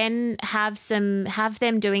by then have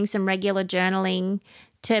them doing some regular journaling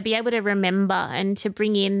to be able to remember and to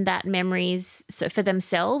bring in that memories for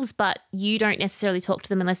themselves, but you don't necessarily talk to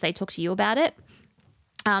them unless they talk to you about it.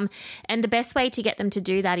 And the best way to get them to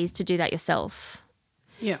do that is to do that yourself.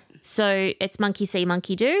 Yeah. So it's monkey see,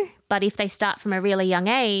 monkey do. But if they start from a really young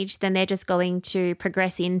age, then they're just going to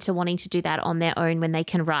progress into wanting to do that on their own when they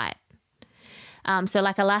can write. So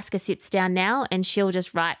like Alaska sits down now and she'll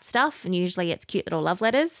just write stuff, and usually it's cute little love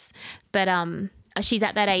letters. But she's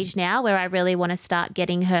at that age now where I really want to start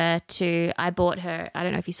getting her to, I bought her, I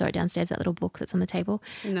don't know if you saw it downstairs, that little book that's on the table.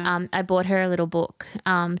 No. I bought her a little book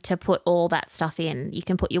to put all that stuff in. You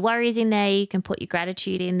can put your worries in there, you can put your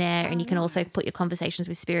gratitude in there, and you can also put your conversations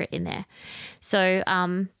with spirit in there. So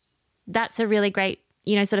that's a really great,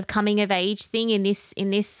 sort of coming of age thing in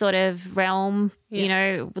this sort of realm,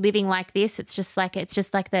 living like this.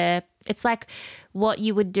 It's like what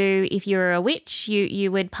you would do if you were a witch.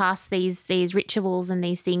 You would pass these rituals and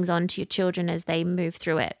these things on to your children as they move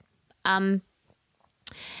through it.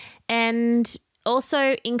 And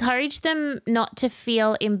also encourage them not to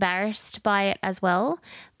feel embarrassed by it as well,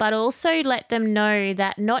 but also let them know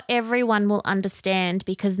that not everyone will understand,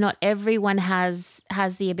 because not everyone has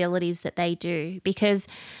the abilities that they do. Because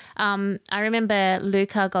I remember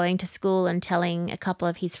Luca going to school and telling a couple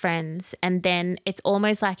of his friends, and then it's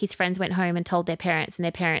almost like his friends went home and told their parents, and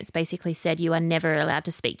their parents basically said, "You are never allowed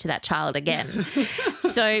to speak to that child again."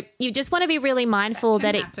 So you just want to be really mindful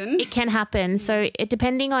that it can happen. So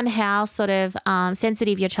depending on how sort of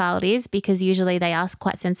sensitive your child is, because usually they are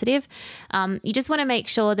quite sensitive, you just want to make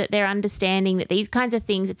sure that they're understanding that these kinds of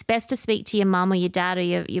things, it's best to speak to your mum or your dad or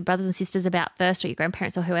your brothers and sisters about first, or your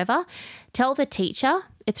grandparents or whoever. Tell the teacher.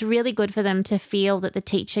 It's really good for them to feel that the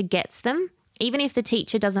teacher gets them. Even if the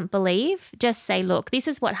teacher doesn't believe, just say, look, this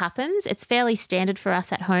is what happens. It's fairly standard for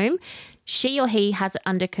us at home. She or he has it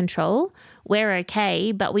under control. We're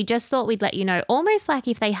okay, but we just thought we'd let you know, almost like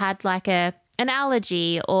if they had like an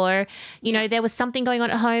allergy, or, there was something going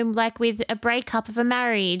on at home, like with a breakup of a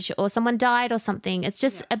marriage or someone died or something. It's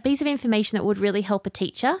just a piece of information that would really help a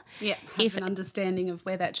teacher. Yeah, have an understanding of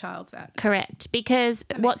where that child's at. Correct. Because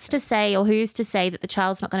what's to say, or who's to say that the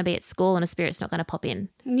child's not going to be at school and a spirit's not going to pop in?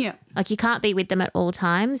 Yeah. Like, you can't be with them at all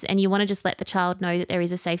times, and you want to just let the child know that there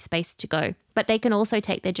is a safe space to go. But they can also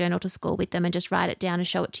take their journal to school with them and just write it down and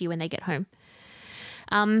show it to you when they get home.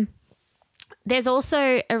 There's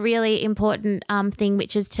also a really important thing,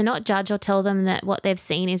 which is to not judge or tell them that what they've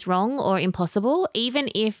seen is wrong or impossible, even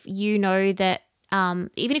if you know that,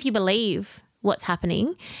 even if you believe what's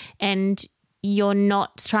happening and you're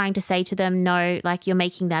not trying to say to them, no, like you're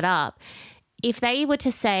making that up. If they were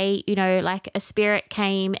to say, like a spirit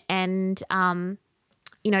came and,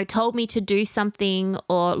 told me to do something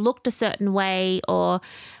or looked a certain way, or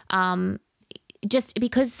just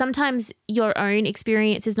because sometimes your own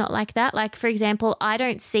experience is not like that. Like, for example, I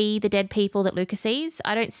don't see the dead people that Luca sees.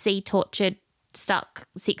 I don't see tortured, stuck,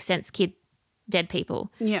 Sixth Sense kid dead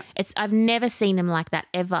people. Yeah. I've never seen them like that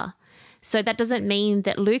ever. So that doesn't mean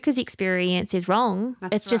that Luca's experience is wrong.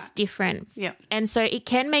 It's just different. Yeah. And so it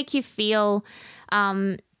can make you feel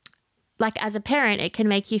like, as a parent, it can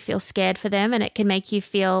make you feel scared for them, and it can make you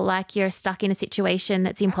feel like you're stuck in a situation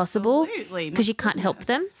that's impossible because you can't help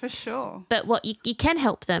them. For sure. But what you can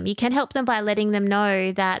help them. You can help them by letting them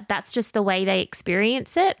know that that's just the way they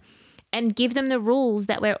experience it, and give them the rules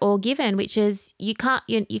that we're all given, which is you can't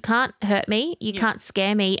hurt me, you can't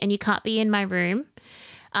scare me, and you can't be in my room.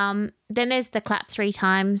 Then there's the clap 3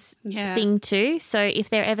 times thing too. So if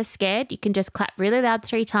they're ever scared, you can just clap really loud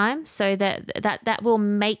 3 times, so that will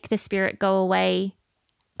make the spirit go away,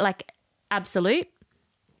 like absolute.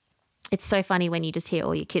 It's so funny when you just hear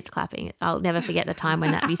all your kids clapping. I'll never forget the time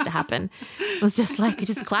when that used to happen. It was just like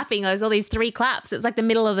just clapping. There's all these 3 claps. It's like the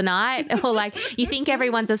middle of the night, or like you think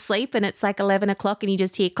everyone's asleep and it's like 11 o'clock and you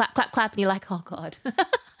just hear clap, clap, clap, and you're like, oh God.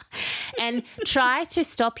 And try to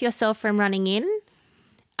stop yourself from running in.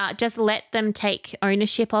 Just let them take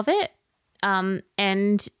ownership of it.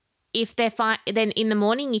 And if they're fine, then in the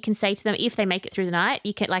morning you can say to them, if they make it through the night,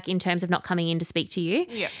 you can, like, in terms of not coming in to speak to you.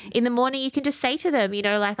 Yeah. In the morning you can just say to them,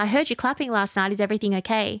 like, I heard you clapping last night. Is everything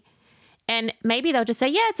okay? And maybe they'll just say,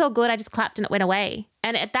 yeah, it's all good. I just clapped and it went away.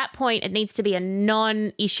 And at that point it needs to be a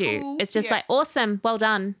non-issue. Cool. It's just like, awesome, well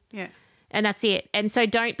done. Yeah. And that's it. And so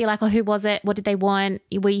don't be like, oh, who was it? What did they want?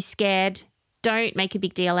 Were you scared? Don't make a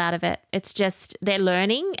big deal out of it. It's just they're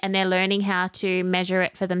learning, and they're learning how to measure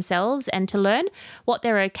it for themselves and to learn what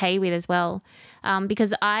they're okay with as well.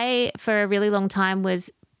 Because I, for a really long time,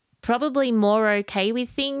 was probably more okay with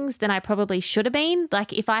things than I probably should have been.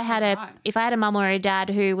 Like if I had a mum or a dad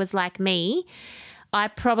who was like me, I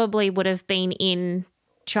probably would have been in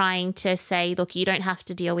trying to say, look, you don't have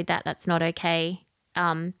to deal with that. That's not okay.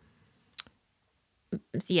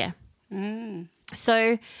 Yeah.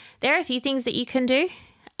 So there are a few things that you can do.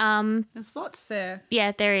 There's lots there.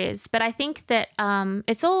 Yeah, there is. But I think that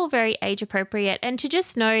it's all very age appropriate, and to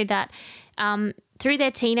just know that through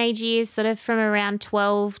their teenage years, sort of from around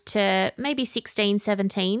 12 to maybe 16,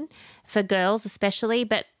 17 for girls especially,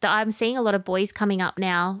 but I'm seeing a lot of boys coming up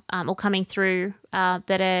now or coming through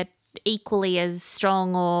that are equally as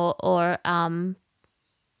strong or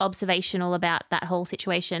observational about that whole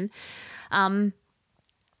situation.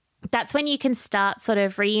 That's when you can start sort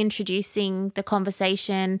of reintroducing the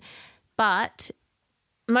conversation. But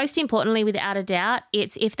most importantly, without a doubt,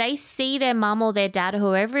 it's if they see their mum or their dad or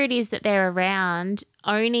whoever it is that they're around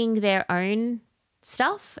owning their own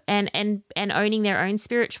stuff and owning their own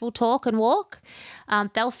spiritual talk and walk,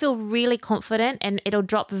 they'll feel really confident, and it'll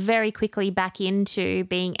drop very quickly back into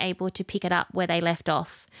being able to pick it up where they left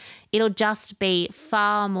off. It'll just be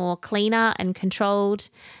far more cleaner and controlled.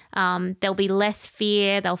 There'll be less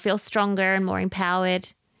fear. They'll feel stronger and more empowered.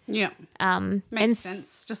 Yeah. Makes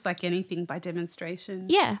sense. Just like anything by demonstration.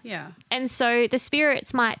 Yeah. Yeah. And so the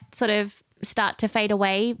spirits might sort of start to fade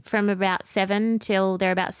away from about 7 till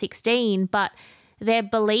they're about 16, but their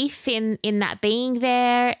belief in that being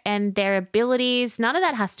there and their abilities, none of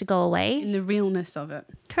that has to go away. In the realness of it.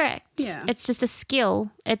 Correct. Yeah. It's just a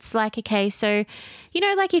skill. It's like, okay, so,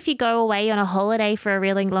 like if you go away on a holiday for a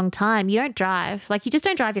really long time, you don't drive. Like you just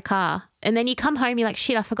don't drive your car. And then you come home, you're like,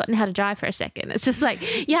 shit, I've forgotten how to drive for a second. It's just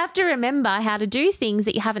like you have to remember how to do things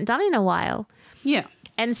that you haven't done in a while. Yeah.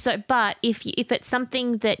 And so, but if it's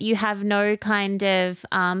something that you have no kind of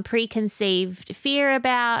preconceived fear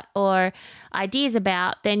about or ideas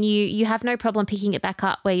about, then you have no problem picking it back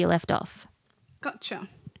up where you left off. Gotcha.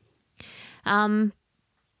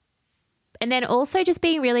 And then also just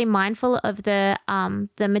being really mindful of the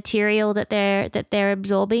material that they're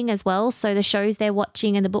absorbing as well. So the shows they're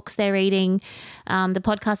watching and the books they're reading, the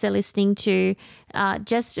podcasts they're listening to,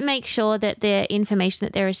 just to make sure that the information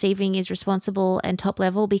that they're receiving is responsible and top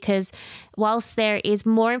level, because whilst there is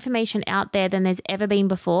more information out there than there's ever been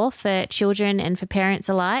before for children and for parents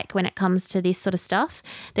alike when it comes to this sort of stuff,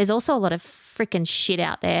 there's also a lot of freaking shit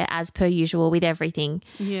out there as per usual with everything.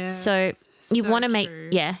 Yeah. So you want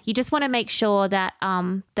to you just want to make sure that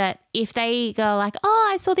that if they go like, oh,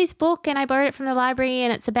 I saw this book and I borrowed it from the library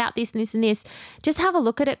and it's about this and this and this, just have a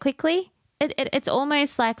look at it quickly. It's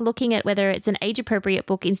almost like looking at whether it's an age appropriate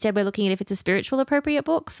book. Instead, we're looking at if it's a spiritual appropriate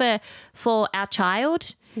book for our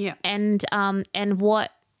child. Yeah. And what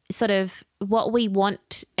we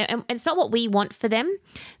want, and it's not what we want for them,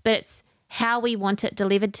 but it's how we want it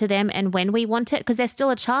delivered to them and when we want it, because they're still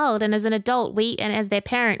a child, and as an adult, and as their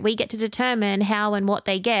parent, we get to determine how and what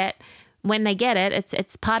they get when they get it.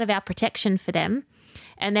 It's part of our protection for them.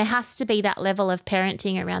 And there has to be that level of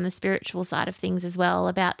parenting around the spiritual side of things as well,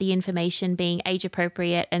 about the information being age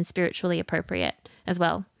appropriate and spiritually appropriate as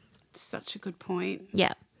well. Such a good point.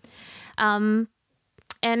 Yeah. And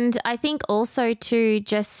I think also to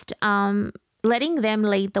just letting them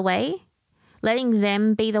lead the way, letting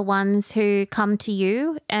them be the ones who come to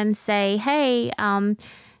you and say, hey,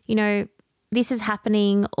 this is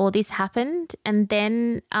happening or this happened, and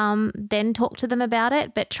then talk to them about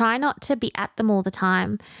it, but try not to be at them all the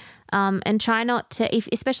time. And try not to,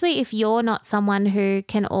 especially if you're not someone who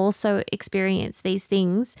can also experience these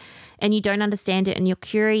things and you don't understand it and you're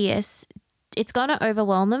curious, it's going to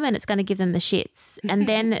overwhelm them and it's going to give them the shits. And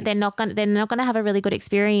then they're not going to have a really good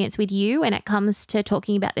experience with you when it comes to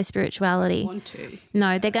talking about their spirituality. Want to.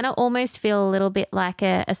 No, they're going to almost feel a little bit like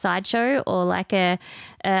a sideshow or like a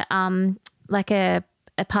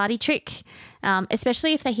party trick,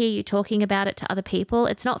 especially if they hear you talking about it to other people.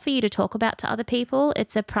 It's not for you to talk about to other people.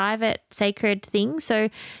 It's a private, sacred thing. So,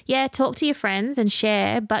 yeah, talk to your friends and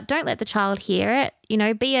share, but don't let the child hear it.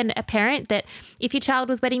 Be a parent that if your child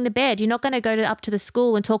was wetting the bed, you're not going to go up to the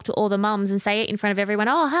school and talk to all the mums and say it in front of everyone,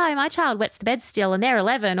 oh, hi, my child wets the bed still and they're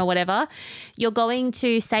 11 or whatever. You're going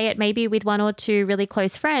to say it maybe with 1 or 2 really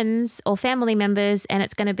close friends or family members, and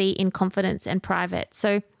it's going to be in confidence and private.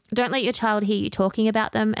 So don't let your child hear you talking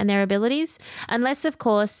about them and their abilities, unless, of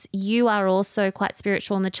course, you are also quite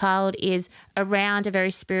spiritual and the child is around a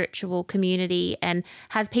very spiritual community and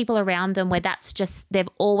has people around them where that's just, they've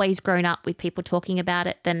always grown up with people talking about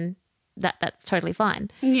it, then that's totally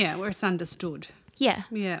fine. Yeah, where it's understood. Yeah.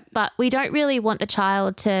 Yeah. But we don't really want the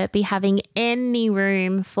child to be having any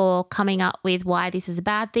room for coming up with why this is a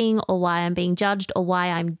bad thing or why I'm being judged or why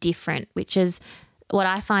I'm different, which is what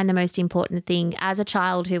I find the most important thing as a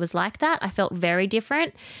child who was like that. I felt very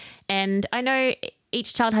different. And I know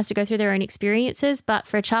each child has to go through their own experiences, but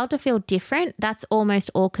for a child to feel different, that's almost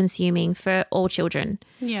all-consuming for all children.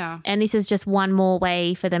 Yeah. And this is just one more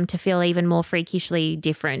way for them to feel even more freakishly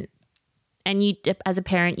different. And you, as a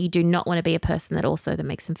parent, you do not want to be a person that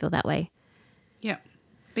makes them feel that way. Yeah.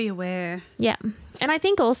 Be aware. Yeah. And I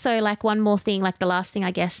think also like one more thing, like the last thing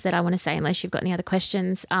I guess that I want to say, unless you've got any other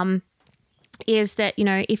questions, is that, you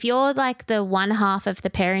know, if you're like the one half of the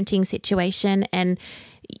parenting situation and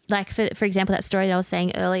like, for example, that story that I was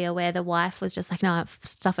saying earlier where the wife was just like, no,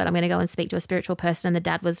 stuff it, I'm going to go and speak to a spiritual person. And the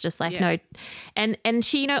dad was just like, no. And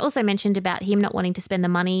she, you know, also mentioned about him not wanting to spend the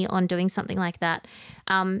money on doing something like that.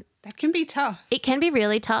 That can be tough. It can be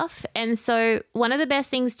really tough. And so one of the best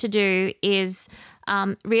things to do is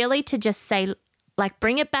really to just say, like,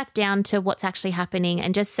 bring it back down to what's actually happening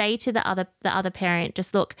and just say to the other parent,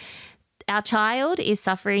 just look, our child is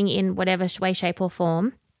suffering in whatever way, shape or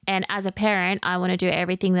form. And as a parent, I want to do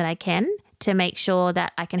everything that I can to make sure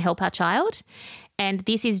that I can help our child. And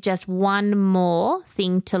this is just one more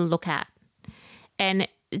thing to look at. And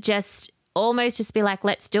just almost just be like,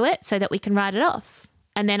 let's do it so that we can write it off.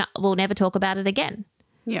 And then we'll never talk about it again.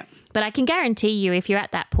 Yeah. But I can guarantee you if you're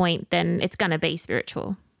at that point, then it's going to be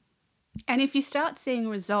spiritual. And if you start seeing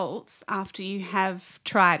results after you have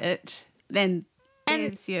tried it, then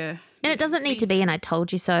there's your... And it doesn't need to be, and I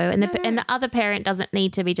told you so. And the other parent doesn't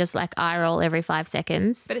need to be just like eye roll every 5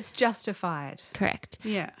 seconds. But it's justified. Correct.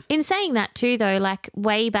 Yeah. In saying that too, though, like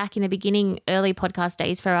way back in the beginning, early podcast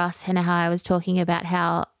days for us, and how I was talking about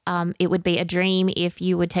how it would be a dream if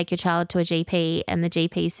you would take your child to a GP and the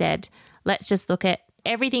GP said, let's just look at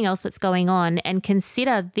everything else that's going on and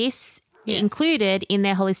consider this included in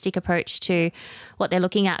their holistic approach to what they're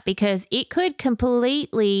looking at, because it could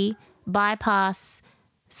completely bypass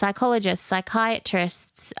psychologists,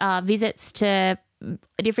 psychiatrists, visits to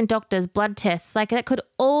different doctors, blood tests. Like that could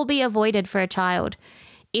all be avoided for a child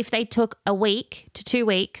if they took a week to 2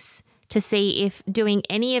 weeks to see if doing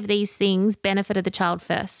any of these things benefited the child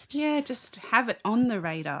first. Yeah, just have it on the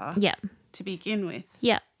radar. Yeah. To begin with.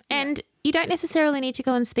 Yeah. And you don't necessarily need to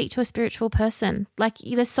go and speak to a spiritual person. Like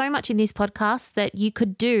there's so much in this podcast that you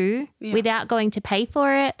could do without going to pay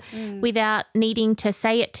for it, without needing to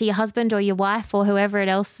say it to your husband or your wife or whoever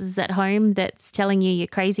else is at home that's telling you you're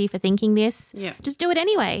crazy for thinking this. Yeah. Just do it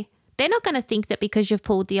anyway. They're not going to think that because you've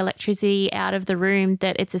pulled the electricity out of the room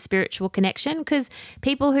that it's a spiritual connection, because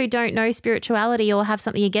people who don't know spirituality or have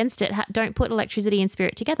something against it don't put electricity and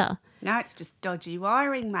spirit together. No, it's just dodgy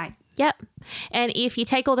wiring, mate. Yep. And if you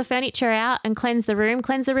take all the furniture out and cleanse the room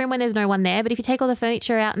when there's no one there. But if you take all the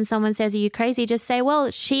furniture out and someone says, are you crazy? Just say, well,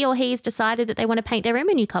 she or he's decided that they want to paint their room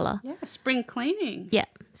a new colour. Yeah, spring cleaning. Yeah.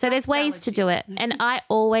 So there's ways to do it. And I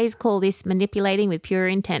always call this manipulating with pure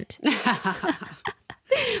intent.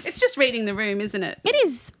 It's just reading the room, isn't it? It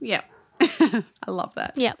is. Yeah. I love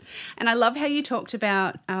that. Yeah. And I love how you talked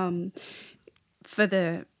about for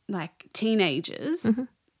the like teenagers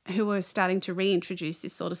who are starting to reintroduce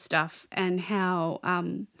this sort of stuff, and how,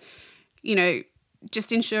 you know,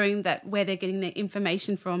 just ensuring that where they're getting their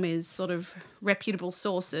information from is sort of reputable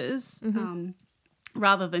sources,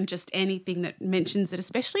 rather than just anything that mentions it,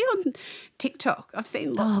 especially on TikTok. I've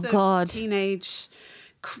seen lots of teenage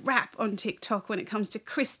crap on TikTok when it comes to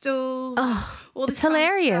crystals. All this it's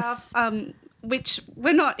hilarious. Stuff, which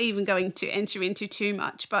we're not even going to enter into too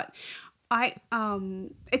much, but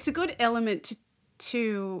it's a good element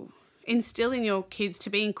to instill in your kids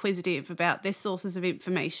to be inquisitive about their sources of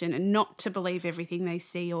information and not to believe everything they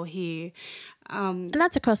see or hear. And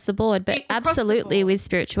that's across the board, but absolutely with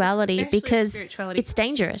spirituality, because it's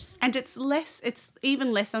dangerous. And it's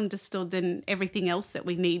even less understood than everything else that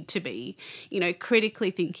we need to be, you know,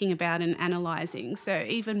 critically thinking about and analysing. So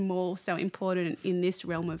even more so important in this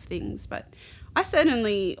realm of things. But I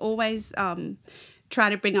certainly always try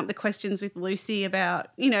to bring up the questions with Lucy about,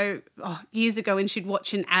 you know, years ago when she'd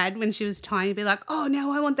watch an ad when she was tiny, be like, oh,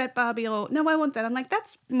 now I want that Barbie, or no, I want that. I'm like,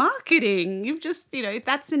 that's marketing. You've just, you know,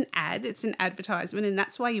 that's an ad. It's an advertisement, and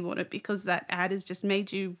that's why you want it, because that ad has just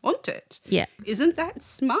made you want it. Yeah. Isn't that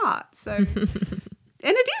smart? So, and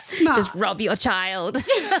it is smart. Just rob your child.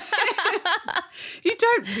 You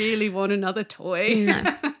don't really want another toy. No.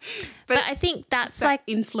 But I think that's that like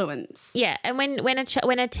influence. Yeah, and when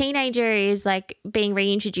a teenager is like being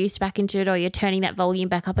reintroduced back into it, or you're turning that volume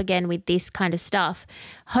back up again with this kind of stuff,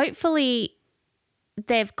 hopefully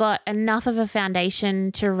they've got enough of a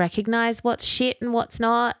foundation to recognize what's shit and what's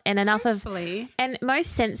not, and enough and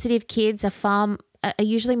most sensitive kids are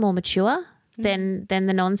usually more mature than the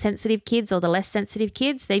non-sensitive kids or the less sensitive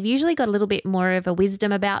kids. They've usually got a little bit more of a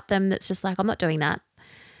wisdom about them that's just like, I'm not doing that.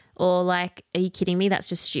 Or like, are you kidding me? That's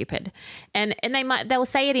just stupid. And they'll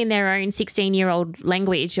say it in their own 16-year-old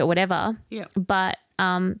language or whatever. Yeah. But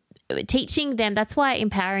teaching them, that's why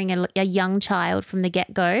empowering a young child from the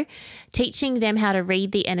get-go, teaching them how to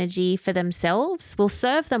read the energy for themselves will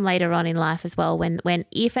serve them later on in life as well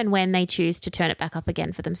if and when they choose to turn it back up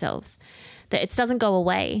again for themselves. That it doesn't go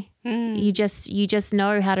away. You just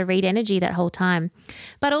know how to read energy that whole time.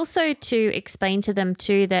 But also to explain to them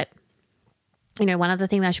too that, one other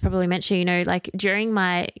thing that I should probably mention, like during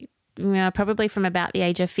my probably from about the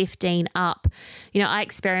age of 15 up, I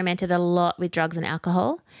experimented a lot with drugs and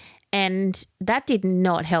alcohol, and that did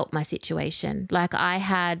not help my situation. Like I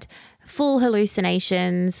had full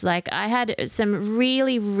hallucinations. Like I had some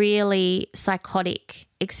really, really psychotic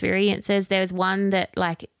experiences. There was one that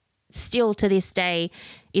like still to this day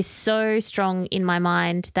is so strong in my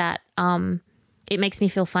mind that it makes me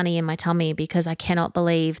feel funny in my tummy because I cannot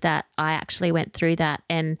believe that I actually went through that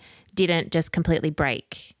and didn't just completely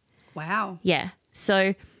break. Wow. Yeah.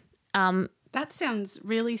 So that sounds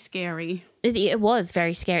really scary. It was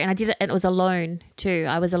very scary. And I did it, and it was alone too.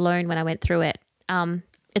 I was alone when I went through it.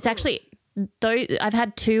 It's actually, though I've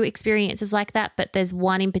had 2 experiences like that, but there's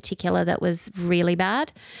one in particular that was really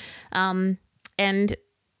bad. And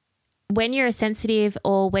when you're a sensitive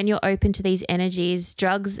or when you're open to these energies,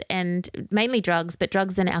 drugs and mainly drugs, but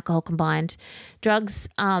drugs and alcohol combined, drugs,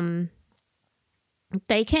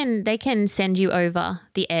 they can send you over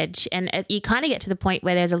the edge, and you kind of get to the point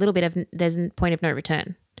where there's a point of no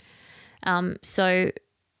return. So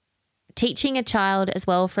teaching a child as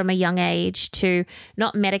well from a young age to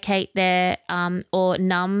not medicate their or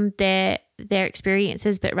numb their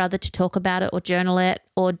experiences, but rather to talk about it or journal it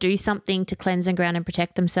or do something to cleanse and ground and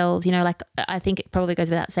protect themselves. Like I think it probably goes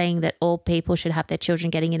without saying that all people should have their children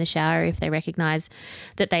getting in the shower if they recognize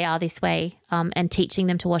that they are this way, and teaching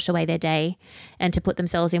them to wash away their day and to put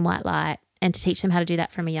themselves in white light and to teach them how to do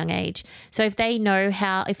that from a young age. So if they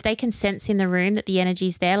if they can sense in the room that the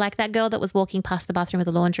energy's there, like that girl that was walking past the bathroom with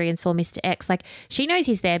the laundry and saw Mr. X, like she knows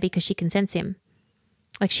he's there because she can sense him.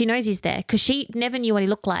 Like she knows he's there because she never knew what he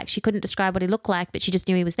looked like. She couldn't describe what he looked like, but she just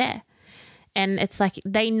knew he was there. And it's like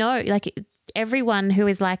they know, like everyone who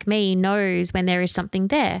is like me knows when there is something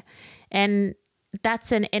there. And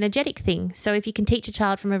that's an energetic thing. So if you can teach a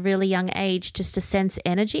child from a really young age just to sense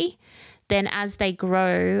energy, then as they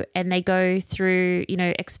grow and they go through,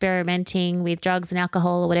 experimenting with drugs and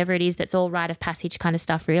alcohol or whatever it is, that's all rite of passage kind of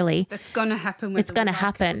stuff, really. That's going to happen. It's going to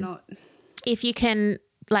happen. If you can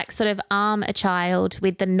like sort of arm a child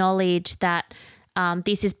with the knowledge that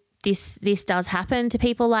this does happen to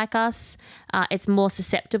people like us, it's more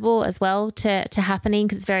susceptible as well to happening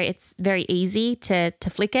because it's very easy to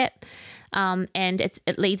flick it, and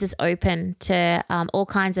it leaves us open to all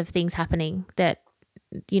kinds of things happening that.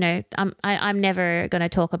 I'm never going to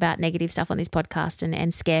talk about negative stuff on this podcast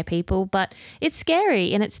and scare people, but it's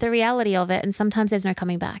scary and it's the reality of it. And sometimes there's no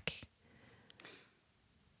coming back.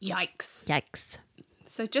 Yikes.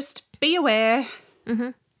 So just be aware. Mm-hmm.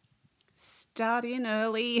 Start in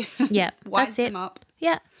early. Yeah, Wise that's it. them up.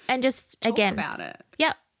 Yeah, and just Talk again about it.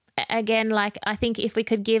 Yeah, again, like I think if we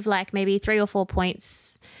could give like maybe 3 or 4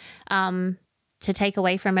 points to take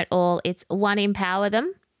away from it all, it's 1, empower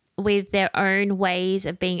them with their own ways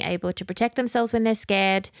of being able to protect themselves when they're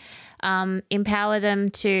scared, empower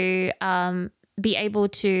them to be able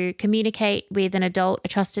to communicate with an adult, a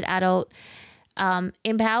trusted adult,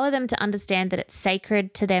 empower them to understand that it's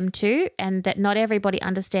sacred to them too, and that not everybody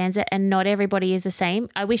understands it and not everybody is the same.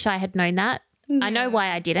 I wish I had known that. Yeah. I know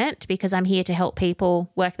why I didn't, because I'm here to help people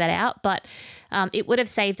work that out, but it would have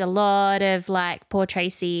saved a lot of like poor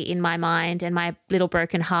Tracy in my mind and my little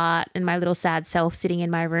broken heart and my little sad self sitting in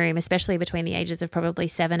my room, especially between the ages of probably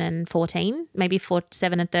 7 and 14, maybe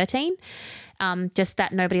 7 and 13. Just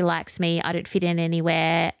that nobody likes me. I don't fit in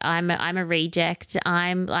anywhere. I'm a reject.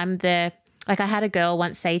 I'm the, like I had a girl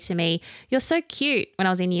once say to me, "You're so cute," when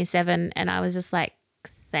I was in year 7, and I was just like,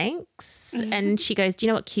 "Thanks." Mm-hmm. And she goes, "Do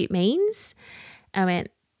you know what cute means?" I went,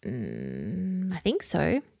 I think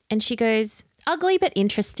so. And she goes, "Ugly but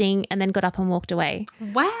interesting," and then got up and walked away.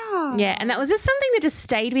 Wow. Yeah, and that was just something that just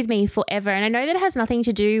stayed with me forever. And I know that it has nothing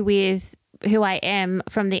to do with who I am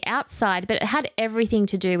from the outside, but it had everything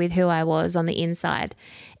to do with who I was on the inside,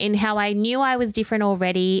 in how I knew I was different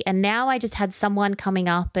already. And now I just had someone coming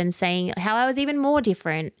up and saying how I was even more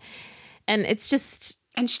different. And it's just...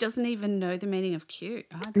 And she doesn't even know the meaning of cute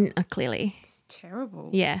either. Clearly. It's terrible.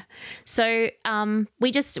 Yeah. So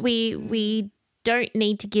we don't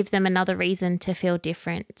need to give them another reason to feel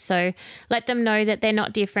different. So let them know that they're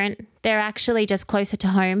not different. they're actually just closer to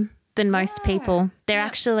home than most people. They're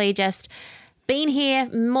actually just been here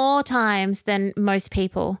more times than most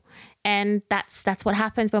people. And that's what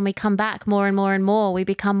happens when we come back more and more and more. We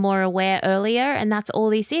become more aware earlier, and that's all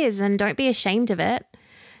this is. And don't be ashamed of it.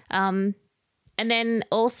 And then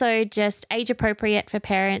also just age appropriate for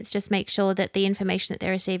parents. Just make sure that the information that they're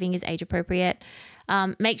receiving is age appropriate.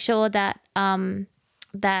 Make sure that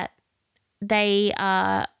that they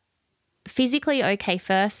are physically okay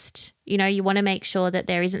first. You know, you want to make sure that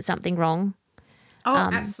there isn't something wrong. Oh,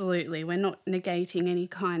 absolutely. We're not negating any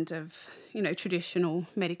kind of, traditional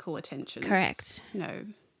medical attention. Correct. No.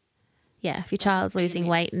 Yeah, if your child's losing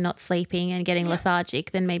weight and not sleeping and getting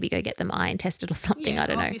lethargic, then maybe go get them iron tested or something. I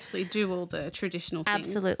don't know. Obviously do all the traditional things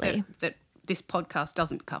Absolutely. that this podcast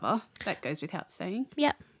doesn't cover. That goes without saying.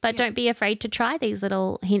 Yeah, but don't be afraid to try these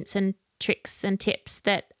little hints and tricks and tips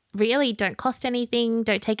that really don't cost anything,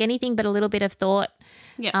 don't take anything but a little bit of thought.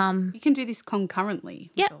 Yeah, you can do this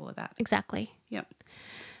concurrently with all of that. Exactly. Yep.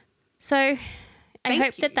 So I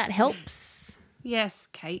hope you. that helps. Yes,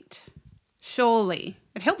 Kate. Surely.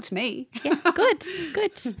 It helped me. Yeah, good,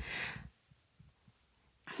 good.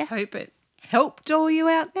 I hope it helped all you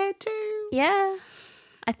out there too. Yeah.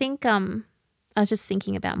 I think I was just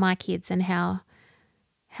thinking about my kids and how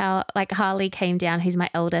like Harley came down, he's my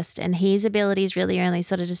eldest, and his abilities really only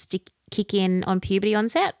sort of just kick in on puberty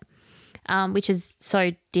onset, which is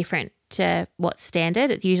so different to what's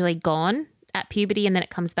standard. It's usually gone at puberty and then it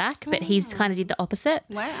comes back, but he's kind of did the opposite.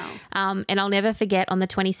 Wow. And I'll never forget on the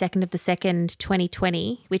 22nd of the 2nd,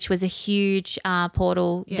 2020, which was a huge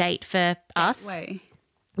portal date for us. Way.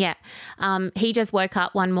 Yeah. He just woke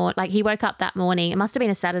up one morning, like he woke up that morning, it must have been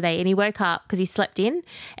a Saturday, and he woke up because he slept in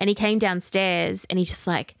and he came downstairs and he's just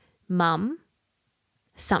like, Mum,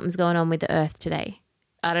 something's going on with the earth today.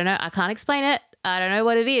 I don't know. I can't explain it. I don't know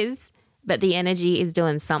what it is, but the energy is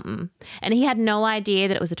doing something. And he had no idea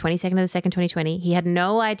that it was the 22nd of the 2nd, 2020. He had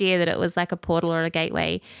no idea that it was like a portal or a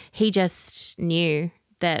gateway. He just knew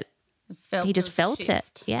that he just felt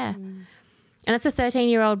it. Yeah. And it's a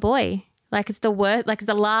 13-year-old boy. Like it's the worst, like it's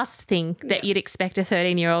the last thing that you'd expect a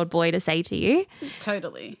 13-year-old boy to say to you.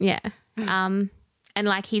 Totally. Yeah. And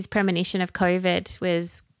like his premonition of COVID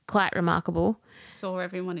was quite remarkable. Saw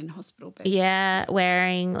everyone in hospital beds. Yeah,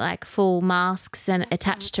 wearing like full masks and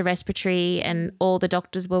attached to respiratory, and all the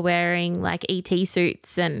doctors were wearing like ET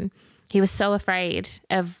suits, and he was so afraid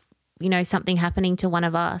of something happening to one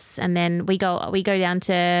of us. And then we go down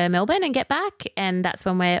to Melbourne and get back, and that's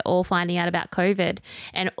when we're all finding out about COVID,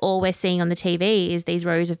 and all we're seeing on the TV is these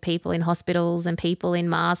rows of people in hospitals and people in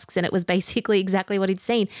masks, and it was basically exactly what he'd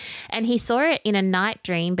seen. And he saw it in a night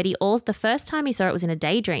dream, but the first time he saw it was in a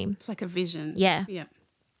daydream. It's like a vision. Yeah. Yeah.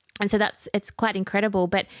 And so it's quite incredible,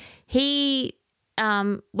 but he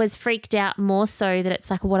was freaked out more so that it's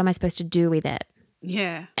like, well, what am I supposed to do with it?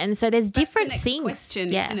 Yeah. And so there's different That's the next things.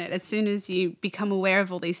 question, isn't it? As soon as you become aware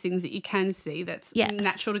of all these things that you can see, that's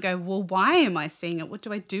natural to go, well, why am I seeing it? What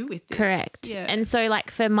do I do with this? Correct. Yeah. And so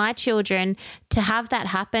like for my children to have that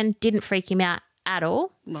happen didn't freak him out at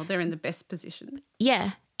all. Well, they're in the best position.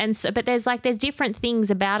 Yeah. And so, but there's different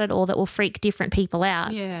things about it all that will freak different people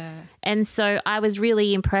out. Yeah. And so I was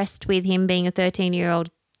really impressed with him being a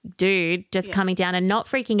 13-year-old dude just coming down and not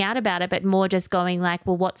freaking out about it, but more just going like,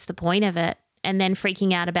 well, what's the point of it? And then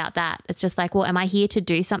freaking out about that. It's just like, well, am I here to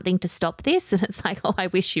do something to stop this? And it's like, oh, I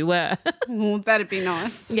wish you were. Well, that'd be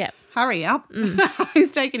nice. Yeah. Hurry up.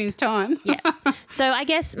 He's taking his time. Yeah. So I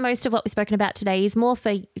guess most of what we've spoken about today is more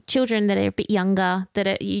for children that are a bit younger,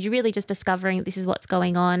 that you're really just discovering this is what's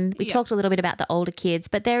going on. We talked a little bit about the older kids,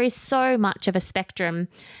 but there is so much of a spectrum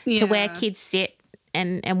to where kids sit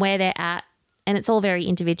and where they're at. And it's all very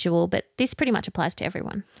individual, but this pretty much applies to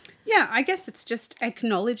everyone. Yeah, I guess it's just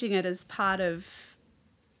acknowledging it as part of,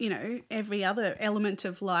 every other element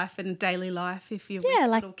of life and daily life if you're with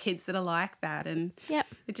little kids that are like that. And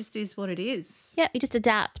it just is what it is. Yeah, you just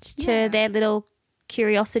adapt to their little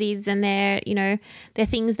curiosities and their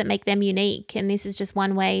things that make them unique. And this is just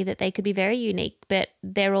one way that they could be very unique, but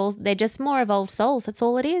they're just more evolved souls. That's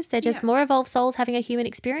all it is. They're just more evolved souls having a human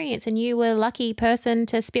experience, and you were a lucky person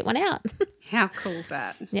to spit one out. How cool is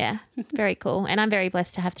that? Yeah, very cool. And I'm very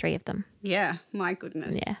blessed to have 3 of them. Yeah, my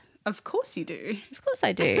goodness. Yeah. Of course you do. Of course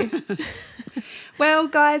I do. Well,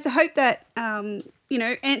 guys, I hope that,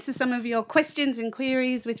 answers some of your questions and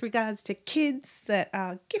queries with regards to kids that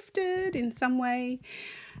are gifted in some way.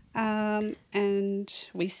 And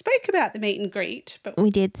we spoke about the meet and greet. But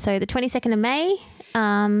we did. So the 22nd of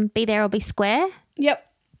May, be there or be square. Yep.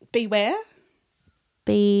 Beware.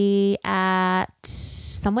 Be at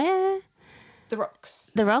somewhere. The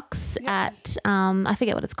Rocks. The Rocks at I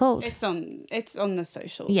forget what it's called. It's on the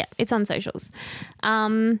socials. Yeah, it's on socials.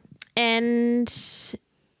 And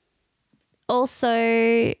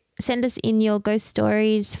also send us in your ghost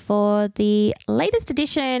stories for the latest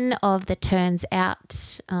edition of the Turns Out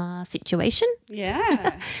situation.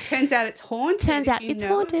 Yeah. Turns out it's haunted. Turns out it's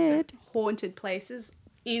haunted. Haunted places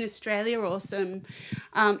in Australia, or some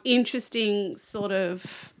interesting sort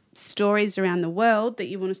of stories around the world that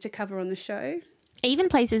you want us to cover on the show. Even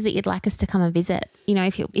places that you'd like us to come and visit. You know,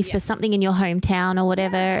 if there's something in your hometown or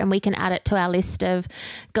whatever, and we can add it to our list of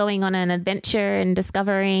going on an adventure and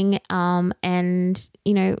discovering. And,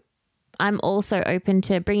 you know, I'm also open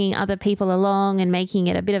to bringing other people along and making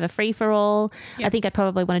it a bit of a free-for-all. Yep. I think I'd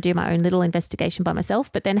probably want to do my own little investigation by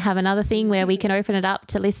myself, but then have another thing where we can open it up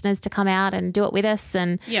to listeners to come out and do it with us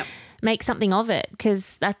and make something of it,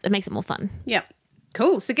 because it makes it more fun. Yep.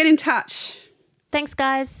 Cool. So get in touch. Thanks,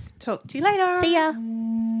 guys. Talk to you later. See ya.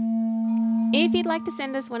 If you'd like to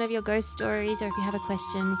send us one of your ghost stories, or if you have a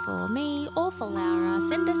question for me or for Laura,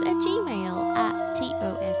 send us a Gmail at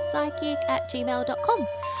tospsychic@gmail.com.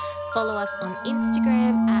 Follow us on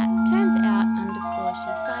Instagram at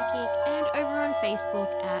turnsout_she's psychic, and over on Facebook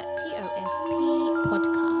at TOSP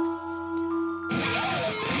Podcast.